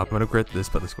 I'm gonna regret this,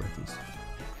 but let's go with these.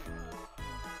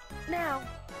 Now,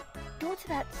 go to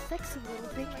that sexy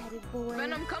little big-headed boy.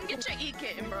 Venom, come get your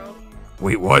E-kitten, bro.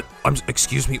 Wait, what?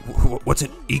 Excuse me, what's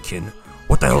an Ekin?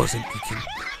 What the hell is an Ekin?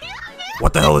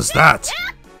 What the hell is that?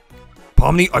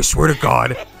 Pomni, I swear to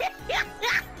God.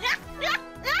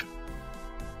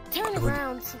 Turn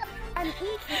around. An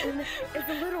E-kitten is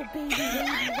a little baby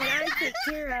that I take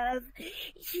care of.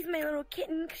 She's my little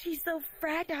kitten because she's so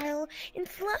fragile and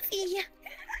fluffy.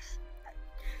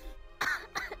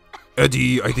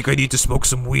 Eddie, I think I need to smoke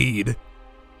some weed.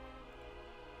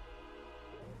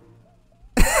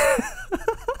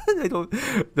 I don't.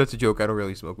 That's a joke. I don't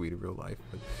really smoke weed in real life.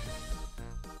 But...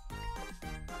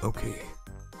 Okay.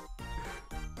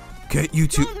 Get you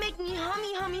to. Don't make me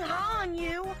hummy ha on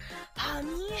you,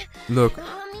 hummy. Look.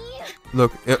 Hummy.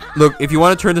 Look. Look. If you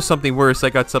want to turn to something worse, I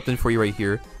got something for you right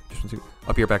here. Just one second.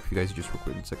 I'll be right back for you guys. Just real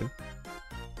quick in a second.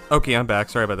 Okay, I'm back.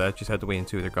 Sorry about that. Just had to wait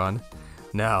until they're gone.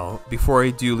 Now, before I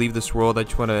do leave this world, I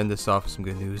just want to end this off with some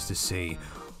good news to say,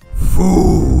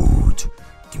 food.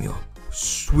 Give me a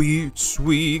sweet,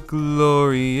 sweet,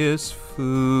 glorious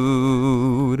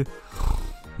food.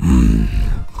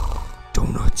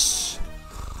 Donuts.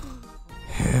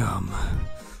 Ham.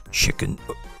 Chicken.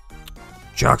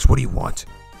 Jax, what do you want?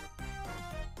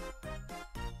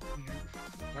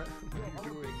 What are you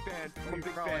doing? I'm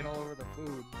crawling all over the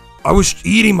food. I was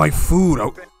eating my food. I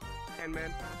was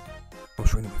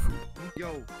trying to eat my food.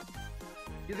 Yo,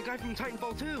 you're the guy from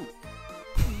Titanfall 2.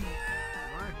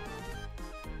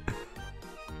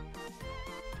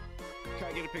 Can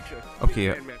I get a picture?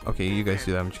 Okay, okay, you guys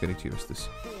do that. I'm just gonna do this.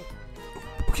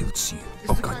 Okay, let's see.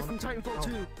 Oh the guy God. from Titanfall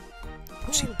 2.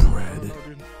 Let's see, bread,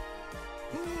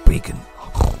 bacon.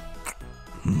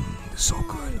 This is so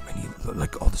good. I need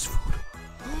like all this food.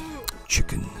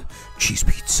 Chicken, cheese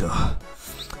pizza,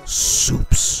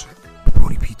 soups,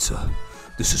 pepperoni pizza.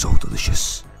 This is all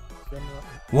delicious.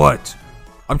 What?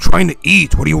 I'm trying to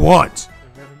eat. What do you want?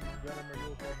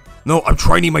 No, I'm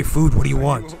trying to eat my food. What do you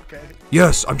want?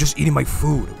 Yes, I'm just eating my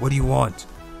food. What do you want?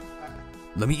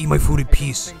 Let me eat my food in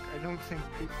peace.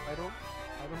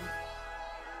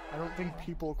 I don't think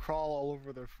people crawl all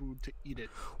over their food to eat it.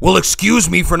 Well, excuse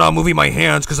me for not moving my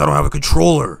hands because I don't have a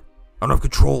controller. I don't have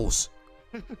controls.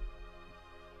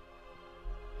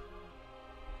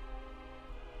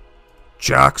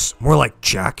 Jax, more like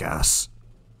jackass.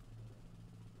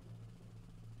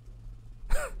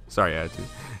 Sorry, I had to.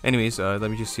 Anyways, let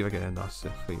me just see if I can end off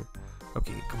stuff for you.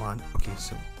 Okay, come on. Okay,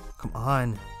 so come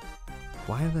on.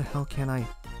 Why the hell can't I?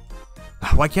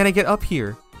 Why can't I get up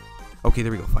here? Okay,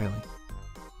 there we go. Finally.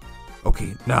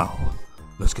 Okay, now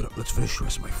let's get up. Let's finish the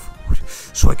rest of my food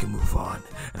so I can move on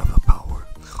and have the power.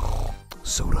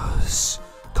 Sodas,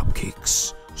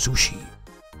 cupcakes, sushi.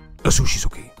 Sushi's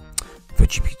okay.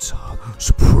 Veggie pizza,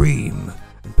 supreme,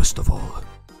 and best of all.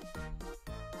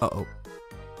 Uh-oh.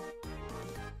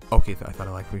 Okay, I thought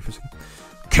I liked me for a second.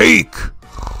 Cake!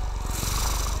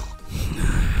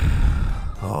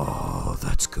 Oh,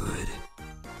 that's good.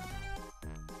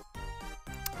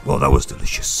 Well, that was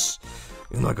delicious.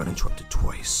 Even though I got interrupted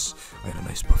twice, I had a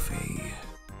nice buffet.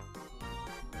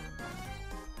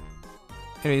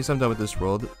 Anyways, I'm done with this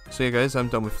world. So yeah, guys, I'm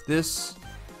done with this.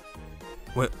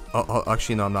 What?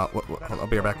 Actually, no, I'm not. I'll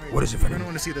be right back. What is it, You're Venom? gonna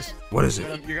want to see this. What is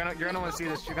it? You're gonna want to see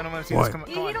this. You're gonna want to see What? this. Come on,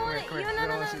 come here. You're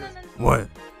gonna want to see this. What?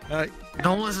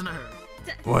 Don't listen to her.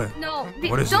 What? No.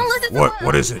 What is don't it? listen to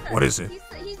What is it? What is it?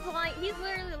 He's lying. He's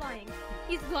literally lying.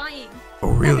 He's lying.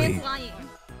 Oh, really? That man's lying.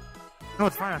 No,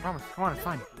 it's fine. I promise. Come on, it's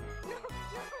fine.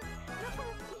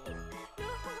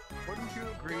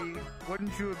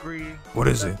 Wouldn't you agree? What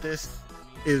is that it? This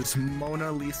is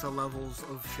Mona Lisa levels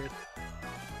of shit.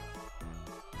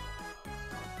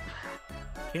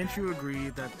 Can't you agree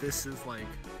that this is like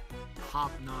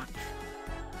top-notch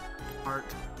art?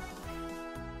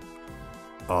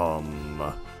 I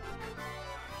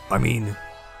mean,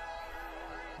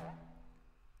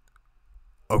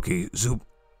 okay, Zoop,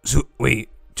 wait,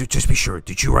 just be sure.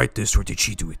 Did you write this or did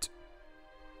she do it?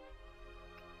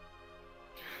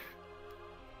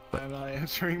 I'm not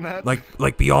answering that.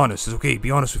 Like, be honest. It's okay.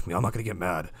 Be honest with me. I'm not gonna get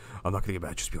mad. I'm not gonna get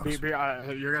mad. Just be honest.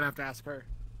 You're gonna have to ask her.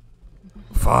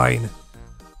 Fine.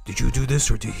 Did you do this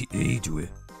or did he do it?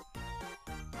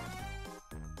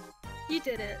 He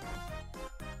did it.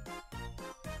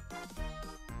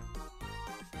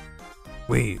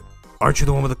 Wait, aren't you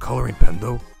the one with the coloring pen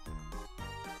though?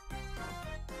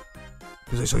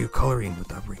 Because I saw you coloring with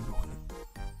that rainbow in it.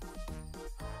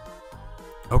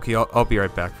 Okay, I'll be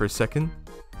right back for a second.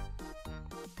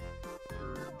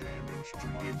 Damage to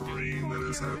my brain that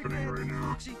is happening right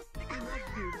now.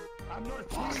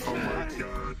 Oh my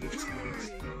god, it's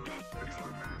messed up.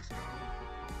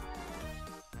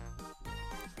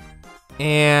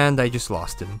 And I just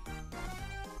lost him.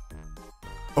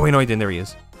 Oh wait, no I didn't, there he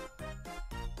is.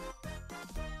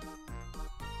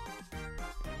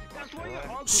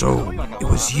 So, it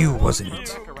was you, wasn't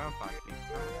it?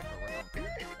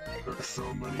 There's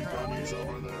so many bunnies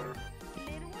over there.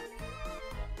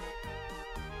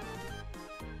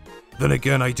 Then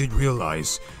again, I did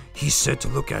realize, he said to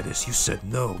look at us, you said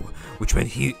no, which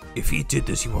meant if he did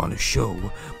this, he wanted to show,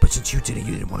 but since you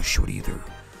didn't want to show it either.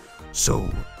 So,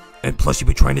 and plus you've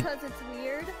been trying to... Because it's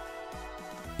weird?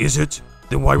 Is it?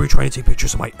 Then why were you trying to take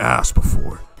pictures of my ass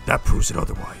before? That proves it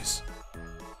otherwise.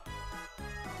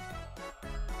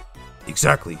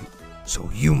 Exactly. So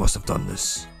you must have done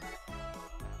this.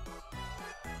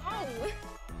 Oh.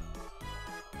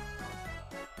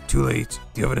 Too late.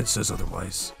 The evidence says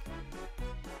otherwise.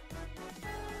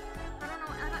 I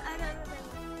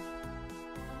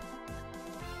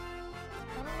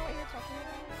don't know what you're talking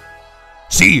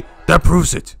about. See? That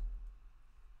proves it.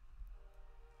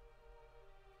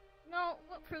 No,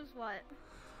 what proves what?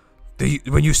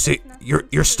 When you say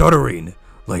you're stuttering,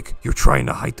 like you're trying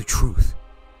to hide the truth.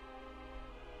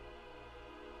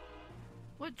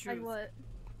 What truth? Like what?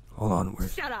 Hold on, where?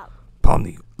 Shut up.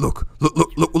 Pomni, look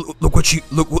what she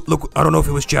look. I don't know if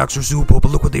it was Jax or Zupo,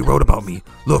 but look what they wrote about me.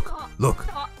 Look.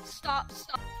 Stop.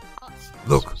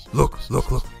 Look. No.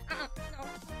 Okay.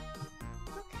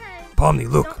 Pomni,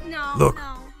 look. No. Look.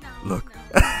 No. Look.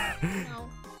 No.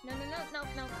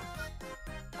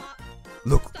 Stop.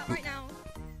 Look. Stop right now.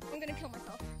 I'm gonna kill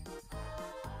myself.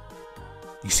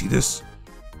 You see this?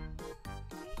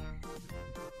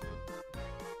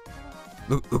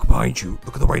 Look behind you.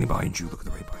 Look at the writing behind you.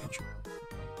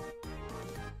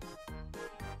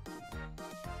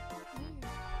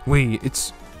 Wait,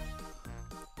 it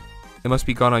must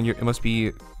be gone on your. It must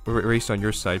be erased on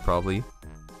your side, probably.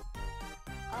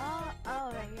 Oh,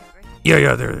 right here.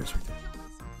 Yeah, there it is. Right there.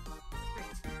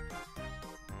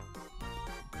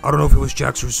 I don't know if it was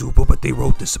Jax or Zupo, but they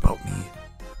wrote this about me.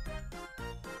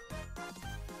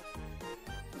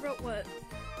 Wrote what?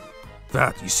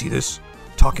 That, you see this?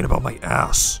 Talking about my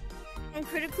ass. I'm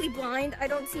critically blind. I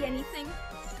don't see anything.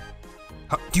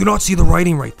 Do you not see the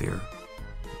writing right there?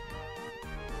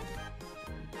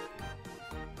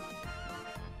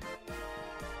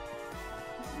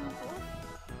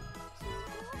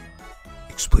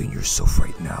 Explain yourself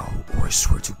right now, or I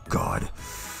swear to God,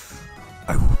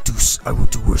 I will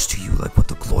do worse to you like what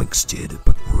the Gloinks did,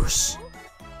 but worse.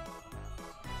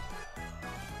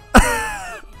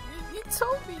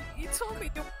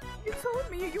 You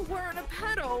told me you weren't a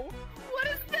pedo. What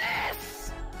is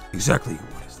this? Exactly,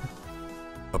 what is that?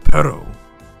 A pedo?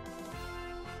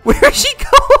 Where is she going?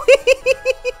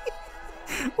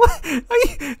 What? I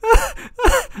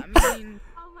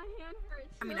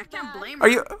mean, I can't blame her. Are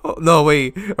you? Oh, no,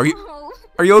 wait. Are you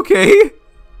okay?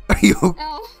 Are you?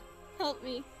 Ow. Help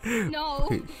me. No.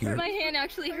 My hand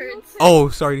actually hurts. Oh,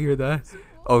 sorry to hear that.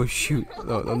 Oh shoot.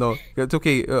 No. It's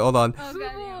okay. Hold on.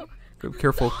 Oh, God.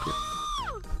 Careful.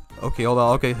 Okay, hold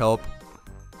on. Okay, help.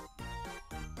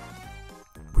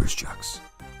 Where's Jax?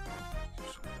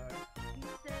 He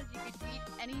says you could eat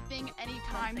anything,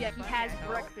 anytime, yet he has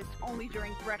breakfast only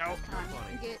during breakfast time.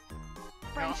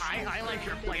 No, I like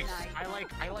your place.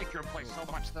 I like your place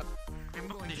so much that I'm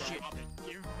going to shit.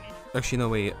 Actually, no,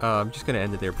 wait. I'm just gonna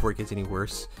end it there before it gets any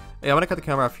worse. Yeah, I'm gonna cut the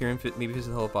camera off here and maybe visit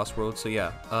the whole boss world. So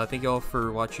yeah, thank you all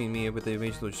for watching me with the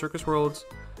Amazing Luigi Circus worlds,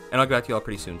 and I'll get back to you all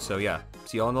pretty soon. So yeah,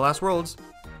 see you all in the last worlds.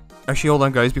 Actually, hold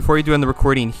on, guys. Before I do end the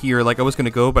recording here, like I was gonna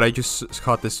go, but I just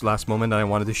caught this last moment and I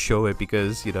wanted to show it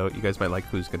because you know you guys might like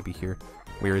who's gonna be here.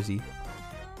 Where is he?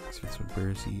 Where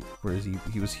is he? Where is he?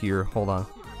 He was here. Hold on.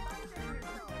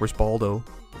 Where's Baldo?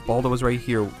 Baldo was right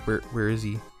here. Where is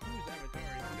he?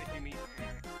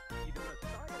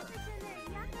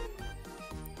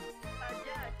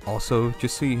 Also,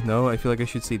 just so you know, I feel like I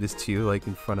should say this too, like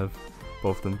in front of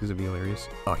both of them because it'd be hilarious.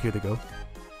 Oh, here they go.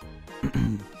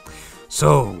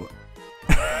 So,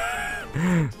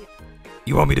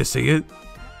 you want me to say it?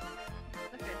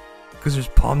 Because there's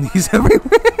palm knees everywhere.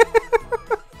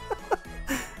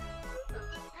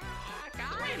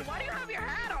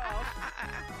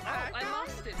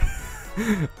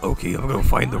 Okay, I'm gonna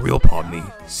find the real Pomni.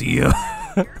 See ya.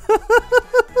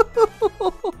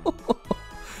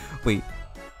 Wait.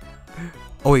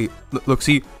 Oh wait, look,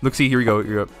 see, here we go.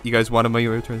 You guys want me to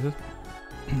return this?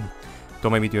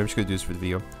 Don't mind me doing. I'm just gonna do this for the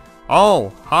video.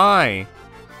 Oh, hi.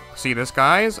 See this,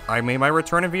 guys? I made my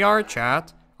return in VR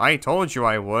chat. I told you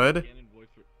I would.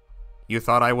 You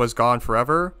thought I was gone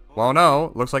forever? Well,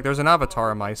 no. Looks like there's an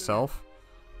avatar of myself.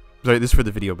 Sorry, this is for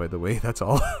the video, by the way. That's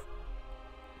all.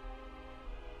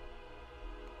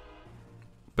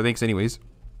 But thanks anyways.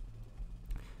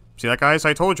 See that, guys?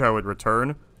 I told you I would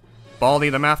return. Baldi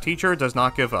the math teacher does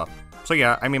not give up. So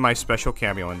yeah, I made my special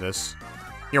cameo in this.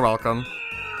 You're welcome.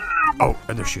 Oh,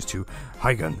 and there she is too.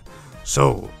 Hi again.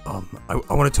 So, I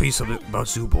want to tell you something about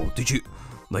Zooble. Did you,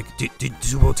 like, did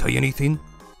Zooble tell you anything?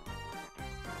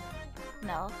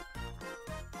 No.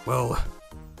 Well,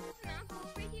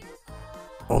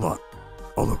 hold on.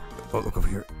 Oh look over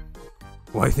here.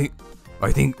 Well, I think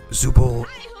Zooble,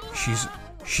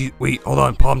 wait, hold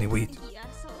on, Pomni, wait.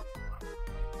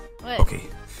 What? Okay,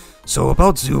 so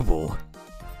about Zooble.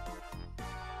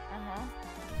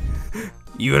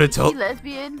 You gotta tell. Is she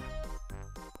lesbian?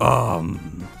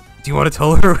 Do you want to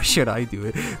tell her or should I do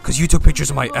it? Because you took pictures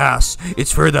of my ass.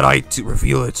 It's fair that I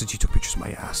reveal it since you took pictures of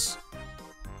my ass.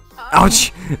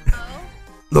 Ouch!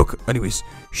 Look, anyways,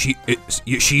 she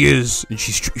is, and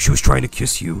she was trying to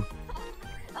kiss you.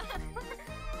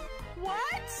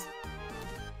 What?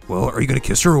 Well, are you gonna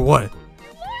kiss her or what? You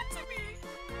lied to me!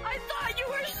 I thought you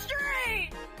were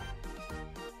straight!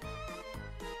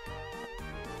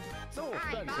 No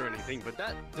offense or anything, but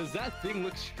does that thing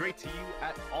look straight to you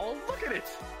at all? Look at it!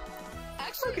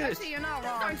 Actually, you're not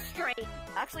wrong. I'm straight.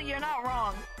 Actually, you're not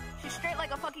wrong. She's straight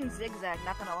like a fucking zigzag,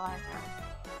 not gonna lie.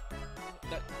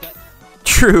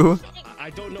 True. I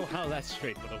don't know how that's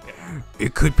straight, but okay.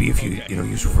 It could be if you,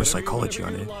 use reverse psychology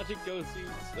on it. Logic goes,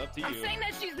 it's up to you. I'm saying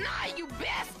that she's not, you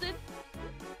bastard!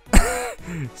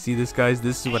 See this, guys?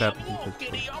 This is what happens.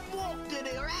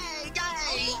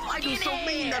 Why you so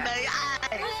mean to me?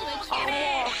 I'm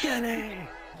walking in.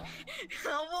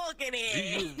 I'm walking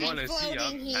in. Do you want to see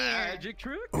a magic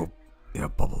trick? Oh, yeah,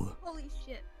 Bubble. Holy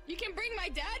shit. You can bring my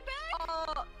dad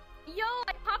back? Yo,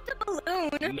 I popped a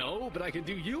balloon. No, but I can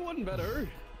do you one better.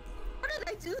 How did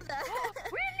I do that?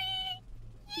 Really?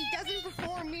 He doesn't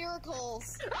perform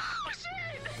miracles. Oh,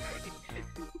 shit!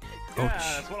 Oh,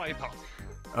 that's what I thought.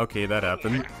 Okay, that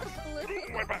happened.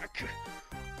 We're back.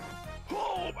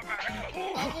 Oh, my back.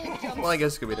 Well, I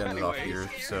guess it's gonna be ended off here,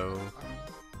 so...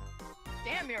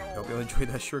 Damn, you're old. Hope you all enjoyed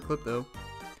that short clip, though.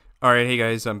 Alright, hey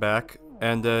guys, I'm back.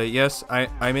 And, yes,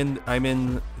 I'm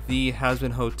in the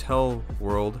Has-Been Hotel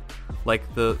world.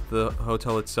 Like, the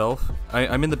hotel itself.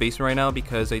 I'm in the basement right now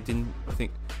because I didn't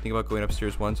think about going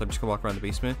upstairs once. So I'm just gonna walk around the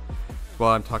basement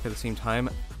while I'm talking at the same time.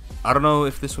 I don't know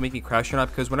if this will make me crash or not,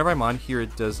 because whenever I'm on here,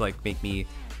 it does, like, make me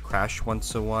crash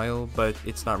once in a while, but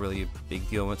it's not really a big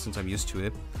deal since I'm used to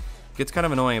it. It gets kind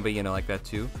of annoying, but, like that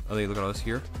too. Oh, look at all this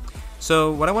here.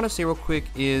 So, what I want to say real quick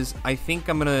is, I think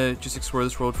I'm gonna just explore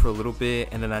this world for a little bit,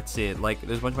 and then that's it. Like,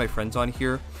 there's a bunch of my friends on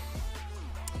here,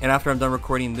 and after I'm done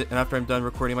recording,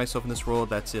 myself in this world,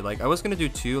 that's it. Like, I was gonna do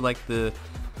two, like the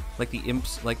Imp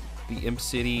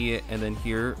City, and then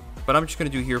here, but I'm just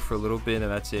gonna do here for a little bit, and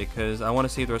that's it, because I want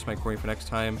to save the rest of my recording for next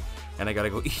time, and I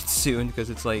gotta go eat soon, because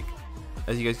it's like,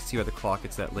 as you guys can see by the clock,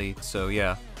 it's that late. So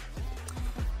yeah.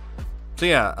 So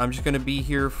yeah, I'm just gonna be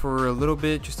here for a little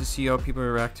bit just to see how people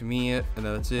react to me, and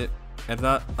then that's it. And if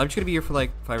not, I'm just gonna be here for like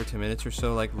 5 or 10 minutes or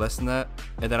so, like less than that.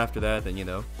 And then after that, then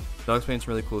I'll explain some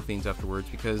really cool things afterwards,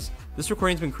 because this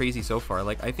recording's been crazy so far.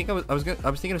 Like, I think I was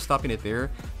thinking of stopping it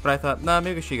there, but I thought, nah,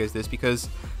 maybe I'll show you guys this, because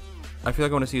I feel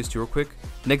like I want to see this too real quick.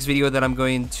 Next video that I'm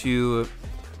going to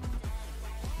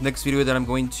Next video that I'm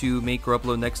going to make or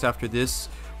upload next after this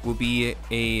will be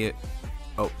a...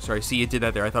 Oh, sorry. See, it did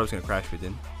that there. I thought it was going to crash, but it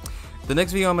didn't. The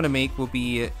next video I'm going to make will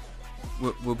be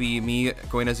me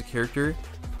going as a character,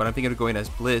 but I'm thinking of going as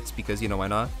Blitz because, you know, why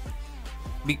not?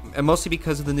 And mostly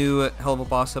because of the new Hell of a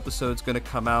Boss episode is going to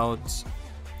come out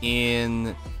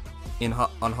on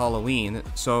Halloween.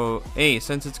 So, hey,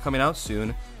 since it's coming out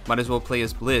soon, might as well play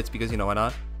as Blitz because, you know, why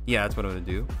not? Yeah, that's what I'm going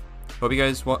to do. Hope you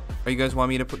guys want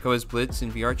me to go as Blitz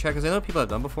in VR chat, because I know people have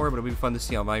done before, but it'll be fun to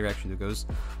see how my reaction to it goes.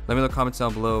 Let me know in the comments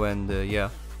down below, and yeah.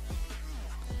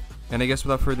 And I guess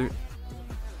without further...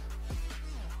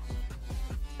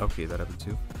 Okay, that happened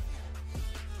too.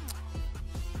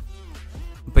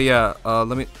 But yeah,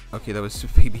 let me... Okay, that was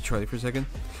Baby Charlie for a second.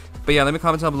 But yeah, let me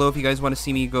comment down below if you guys want to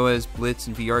see me go as Blitz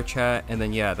in VR chat, and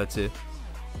then yeah, that's it.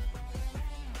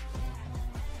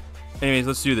 Anyways,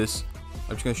 let's do this.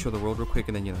 I'm just gonna show the world real quick,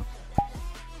 and then, you know.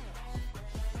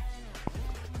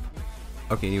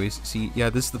 Okay, anyways, see, yeah,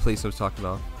 this is the place I was talking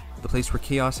about. The place where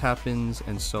chaos happens,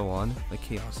 and so on. Like,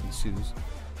 chaos ensues.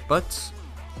 But,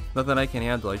 nothing I can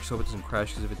handle. I just hope it doesn't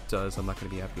crash, because if it does, I'm not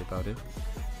gonna be happy about it.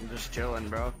 I'm just chilling,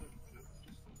 bro.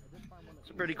 It's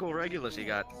a pretty cool Regulus you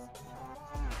got.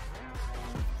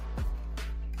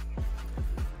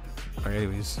 Alright,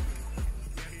 anyways.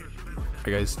 Alright,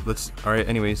 guys, let's... Alright,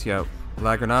 anyways, yeah.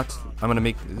 Lag or not, I'm gonna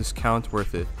make this count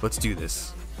worth it. Let's do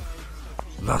this.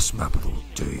 Last map of the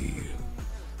day.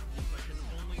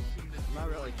 I'm not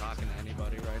really talking to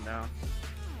anybody right now.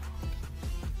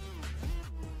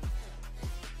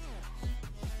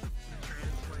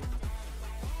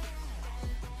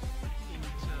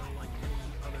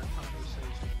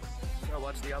 So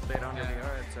what's the update on the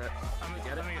VR headset?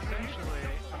 Essentially,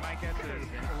 I might get to a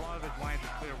lot of his lines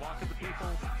are clear. Walk to the people.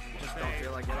 Just don't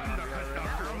feel like getting on VR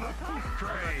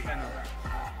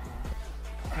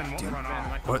Dude,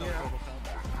 what?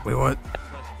 Wait, what?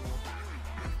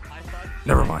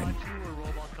 Never mind.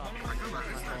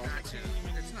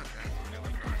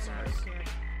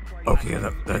 Okay,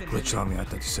 that glitched on me. I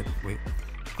thought you said, wait,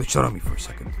 glitched out on me for a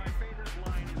second.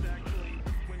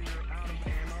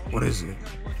 What is it?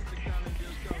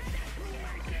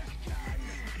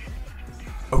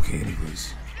 Okay,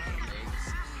 anyways.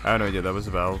 I have no idea what that was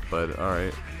about, but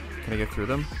alright. Can I get through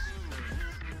them?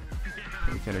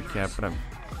 We can or can't, but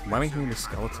why am I hearing the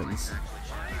skeletons?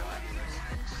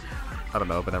 I don't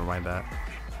know, but never mind that.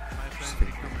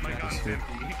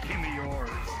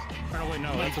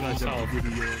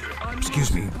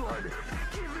 Excuse me.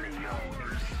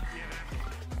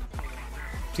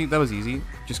 See, that was easy.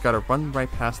 Just gotta run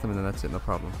right past them and then that's it, no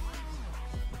problem.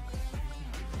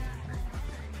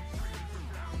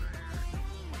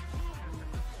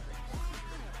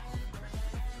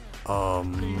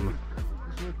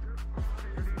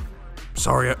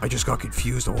 Sorry, I just got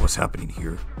confused on what was happening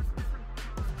here.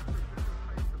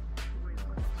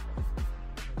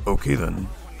 Okay then.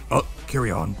 Carry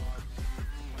on.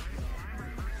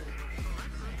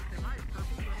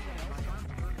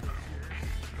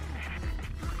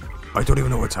 I don't even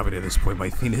know what's happening at this point. My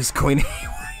thing is going anyway.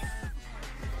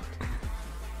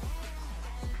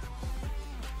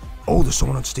 Oh, there's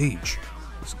someone on stage.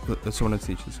 There's someone on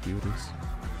stage. Let's see what it is.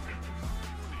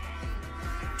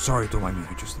 Sorry, don't mind me.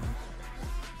 I just...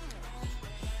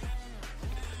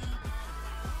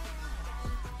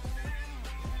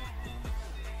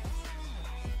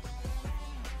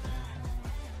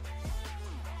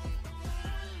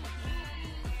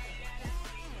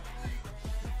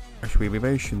 Actually, maybe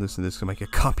I shouldn't listen to this because I might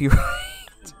get copyright.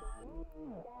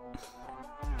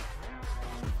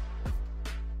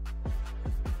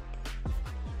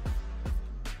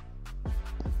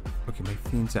 Okay, my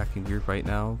theme's acting weird right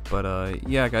now, but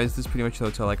yeah, guys, this is pretty much the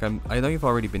hotel. Like, I know you've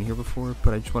already been here before,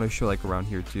 but I just want to show like around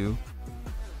here too.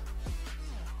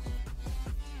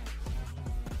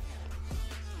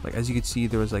 Like, as you can see,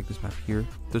 there was like this map here.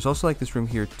 There's also like this room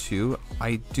here too.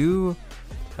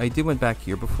 I did went back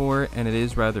here before, and it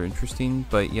is rather interesting,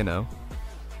 but you know.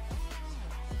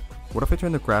 What if I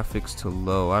turn the graphics to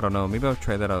low? I don't know. Maybe I'll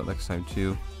try that out next time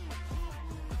too.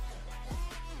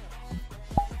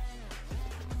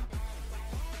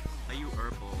 Are you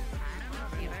Urkel?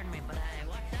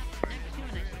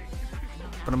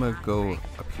 But I'm gonna go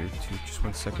up here too. Just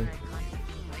 1 second.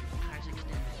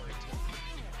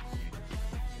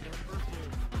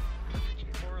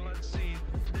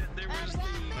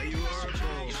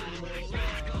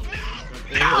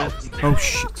 Oh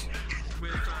shit.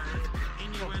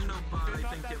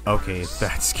 Okay,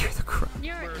 that scared the crap.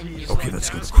 Okay, that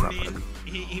scared the crap out of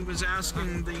me. He was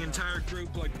asking the entire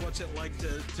group, like, what's it like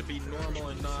to be normal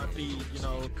and not be, you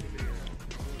know,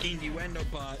 innuendo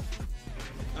bot.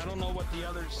 I don't know what the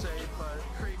others say, but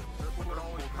Creep would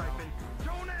always pipe in,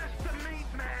 "Don't ask the meat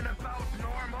man about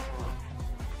normal."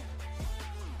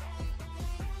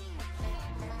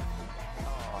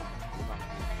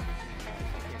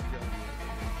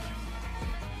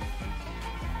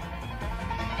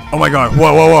 Oh my god,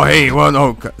 whoa, whoa, whoa, hey, well,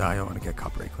 no, I don't want to get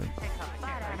copyright claim.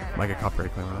 Might get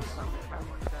copyright claim on this.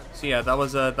 So yeah, that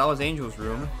was Angel's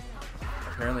room.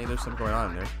 Apparently there's something going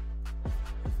on in there.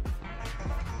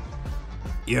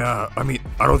 Yeah, I mean,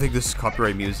 I don't think this is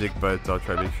copyright music, but I'll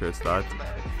try to make sure it's not.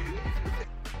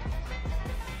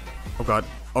 Oh god,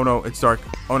 oh no, it's dark,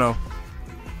 oh no.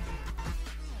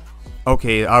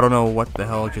 Okay, I don't know what the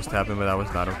hell just happened, but that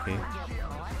was not okay.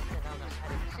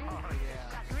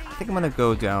 I think I'm gonna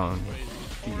go down here.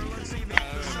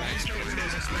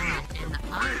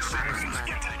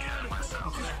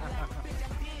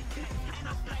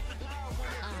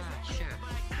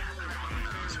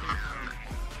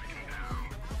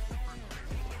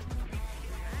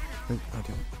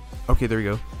 Okay, there we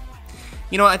go.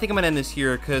 You know what, I think I'm gonna end this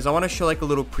here because I want to show like a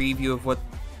little preview of what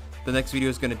the next video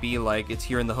is gonna be like. It's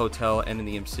here in the hotel and in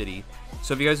the M City.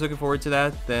 So if you guys are looking forward to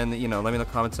that, then you know, let me know in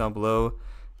the comments down below.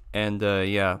 And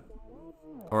yeah.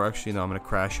 Or actually, no, I'm gonna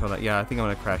crash. Hold on. Yeah, I think I'm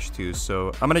gonna crash too.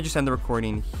 So I'm gonna just end the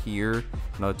recording here.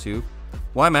 No, too.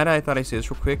 While I'm at it, I thought I'd say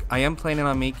this real quick. I am planning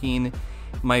on making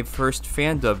my first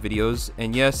fan dub videos.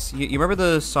 And yes, you remember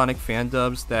the Sonic fan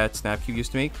dubs that Snapcube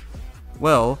used to make?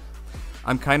 Well,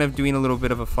 I'm kind of doing a little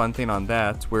bit of a fun thing on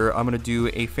that, where I'm gonna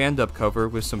do a fan dub cover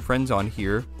with some friends on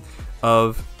here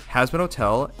of Hazbin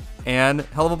Hotel and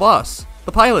Helluva Boss,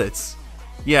 the pilots.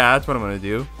 Yeah, that's what I'm gonna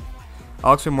do.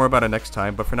 I'll explain more about it next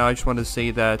time, but for now I just wanted to say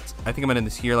that I think I'm gonna end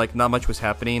this here. Like, not much was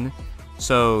happening,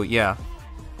 so yeah.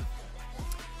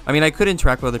 I mean, I could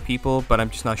interact with other people, but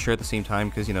I'm just not sure at the same time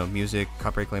because, you know, music,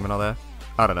 copyright claim and all that.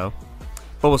 I don't know,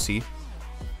 but we'll see.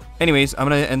 Anyways, I'm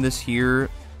gonna end this here,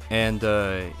 and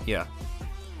yeah.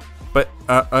 But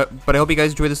I hope you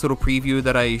guys enjoyed this little preview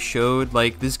that I showed.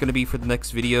 Like, this is gonna be for the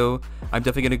next video. I'm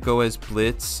definitely gonna go as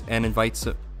Blitz and invite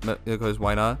some, because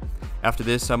why not? After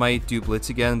this, I might do Blitz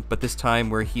again, but this time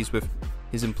where he's with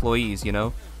his employees, you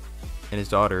know, and his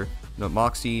daughter, you know,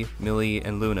 Moxie, Millie,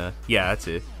 and Luna. Yeah, that's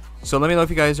it. So let me know if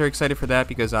you guys are excited for that,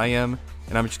 because I am,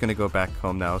 and I'm just gonna go back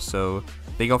home now. So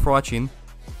thank you all for watching.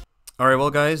 All right,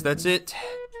 well, guys, that's it.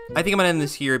 I think I'm gonna end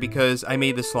this here because I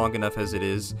made this long enough as it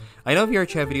is. I know VR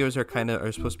chat videos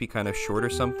are supposed to be kind of short or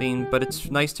something, but it's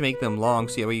nice to make them long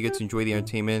so that way you get to enjoy the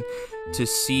entertainment, to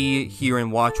see, hear, and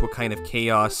watch what kind of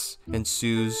chaos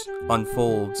ensues,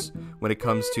 unfolds when it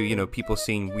comes to, you know, people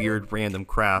seeing weird random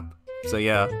crap. So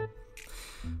yeah.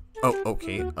 Oh,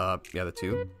 okay. Yeah, the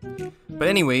two. But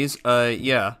anyways,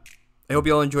 yeah. I hope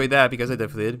you all enjoyed that because I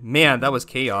definitely did. Man, that was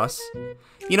chaos.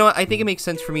 You know what? I think it makes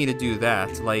sense for me to do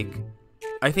that. Like,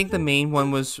 I think the main one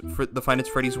was for the Five Nights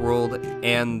at Freddy's world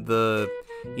and the,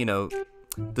 you know,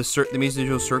 the Amazing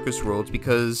Digital Circus worlds,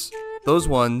 because those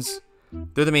ones,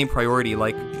 they're the main priority.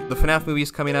 Like, the FNAF movie is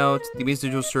coming out, the Amazing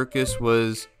Digital Circus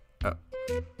was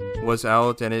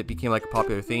out, and it became like a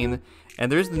popular thing.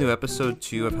 And there's the new episode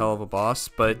 2 of Helluva Boss,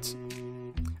 but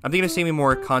I'm thinking of saving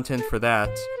more content for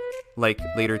that, like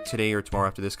later today or tomorrow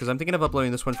after this, because I'm thinking of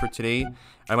uploading this one for today.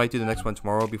 I might do the next one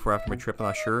tomorrow before after my trip, I'm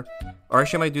not sure. Or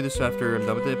actually I might do this after I'm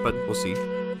done with it, but we'll see.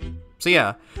 So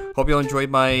yeah, hope you all enjoyed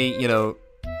my, you know,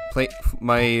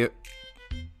 my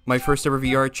first ever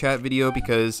VR chat video,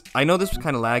 because I know this was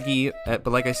kind of laggy, but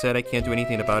like I said, I can't do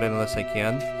anything about it unless I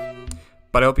can.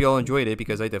 But I hope you all enjoyed it,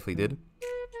 because I definitely did.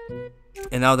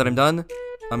 And now that I'm done,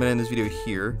 I'm gonna end this video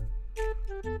here.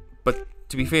 But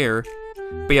to be fair,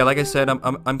 but yeah, like I said,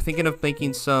 I'm thinking of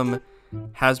making I'm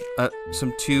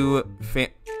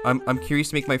curious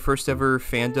to make my first ever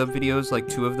fan dub videos, like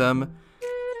 2 of them,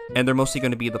 and they're mostly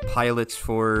going to be the pilots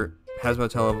for Hazbin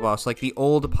Hotel Helluva Boss, like the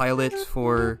old pilot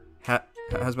for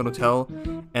Hazbin Hotel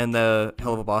and the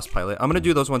Helluva Boss pilot. I'm gonna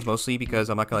do those ones mostly because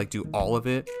I'm not gonna like do all of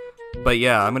it. But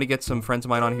yeah, I'm gonna get some friends of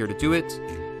mine on here to do it,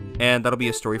 and that'll be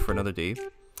a story for another day.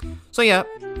 So yeah,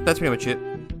 that's pretty much it.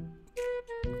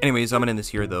 Anyways, I'm gonna end this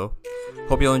here though.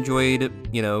 Hope you all enjoyed,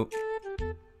 you know,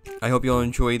 I hope you all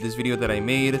enjoyed this video that I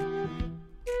made.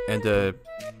 And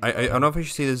I don't know if I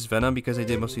should say this is Venom, because I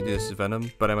did mostly do this as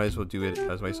Venom, but I might as well do it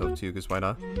as myself too, because why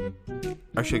not?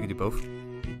 Actually, I could do both.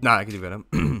 Nah, I could do Venom.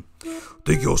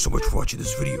 Thank you all so much for watching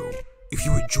this video. If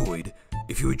you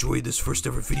enjoyed this first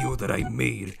ever video that I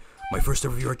made, my first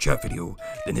ever VR chat video,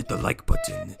 then hit the like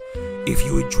button. If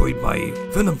you enjoyed my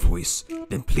Venom voice,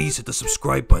 then please hit the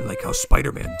subscribe button like how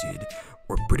Spider-Man did,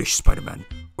 or British Spider-Man,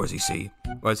 or as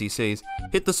he says,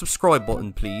 hit the subscribe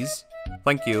button, please.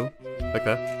 Thank you. Like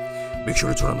that. make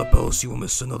sure to turn on the bell so you won't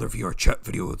miss another VR chat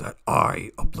video that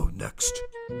I upload next.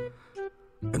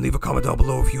 And leave a comment down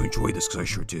below if you enjoyed this, because I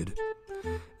sure did.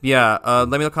 Yeah,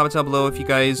 let me know in the comments down below if you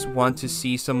guys want to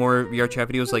see some more VR chat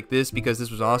videos like this, because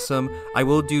this was awesome. I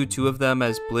will do 2 of them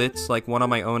as Blitz, like one on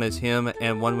my own as him,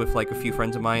 and one with like a few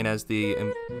friends of mine as the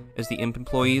Imp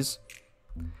employees.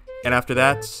 And after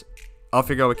that, I'll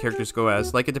figure out what characters go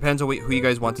as. Like, it depends on who you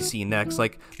guys want to see next.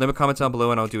 Like, leave a comment down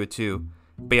below and I'll do it too.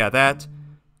 But yeah, that,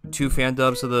 2 fan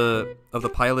dubs of the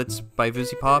pilots by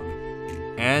VizzyPop,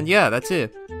 and yeah, that's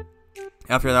it.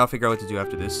 After that, I'll figure out what to do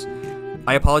after this.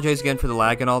 I apologize again for the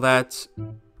lag and all that.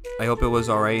 I hope it was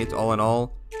alright, all in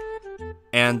all.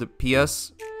 And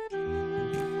P.S.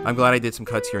 I'm glad I did some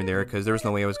cuts here and there, because there was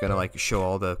no way I was gonna, like, show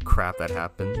all the crap that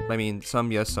happened. I mean,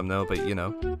 some yes, some no, but, you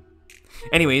know.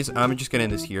 Anyways, I'm just gonna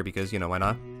end this here, because, you know, why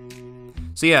not?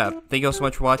 So yeah, thank you all so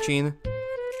much for watching.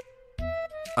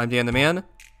 I'm Dan the Man,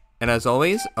 and as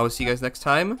always, I will see you guys next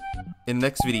time, in the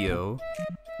next video.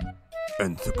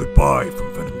 And the goodbye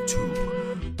from Venom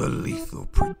 2, the Lethal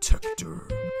Protector.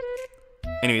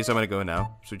 Anyways, I'm gonna go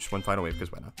now. So just one final wave,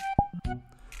 because why not?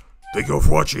 Thank you all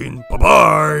for watching.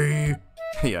 Bye-bye!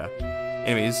 Yeah.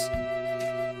 Anyways.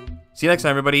 See you next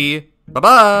time, everybody. Bye-bye!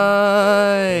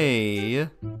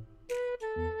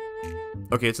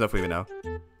 Okay, it's enough waving now.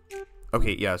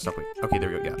 Okay, yeah, stop waving. Okay, there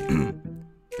we go, yeah.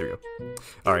 There we go.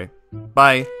 Alright.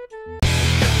 Bye.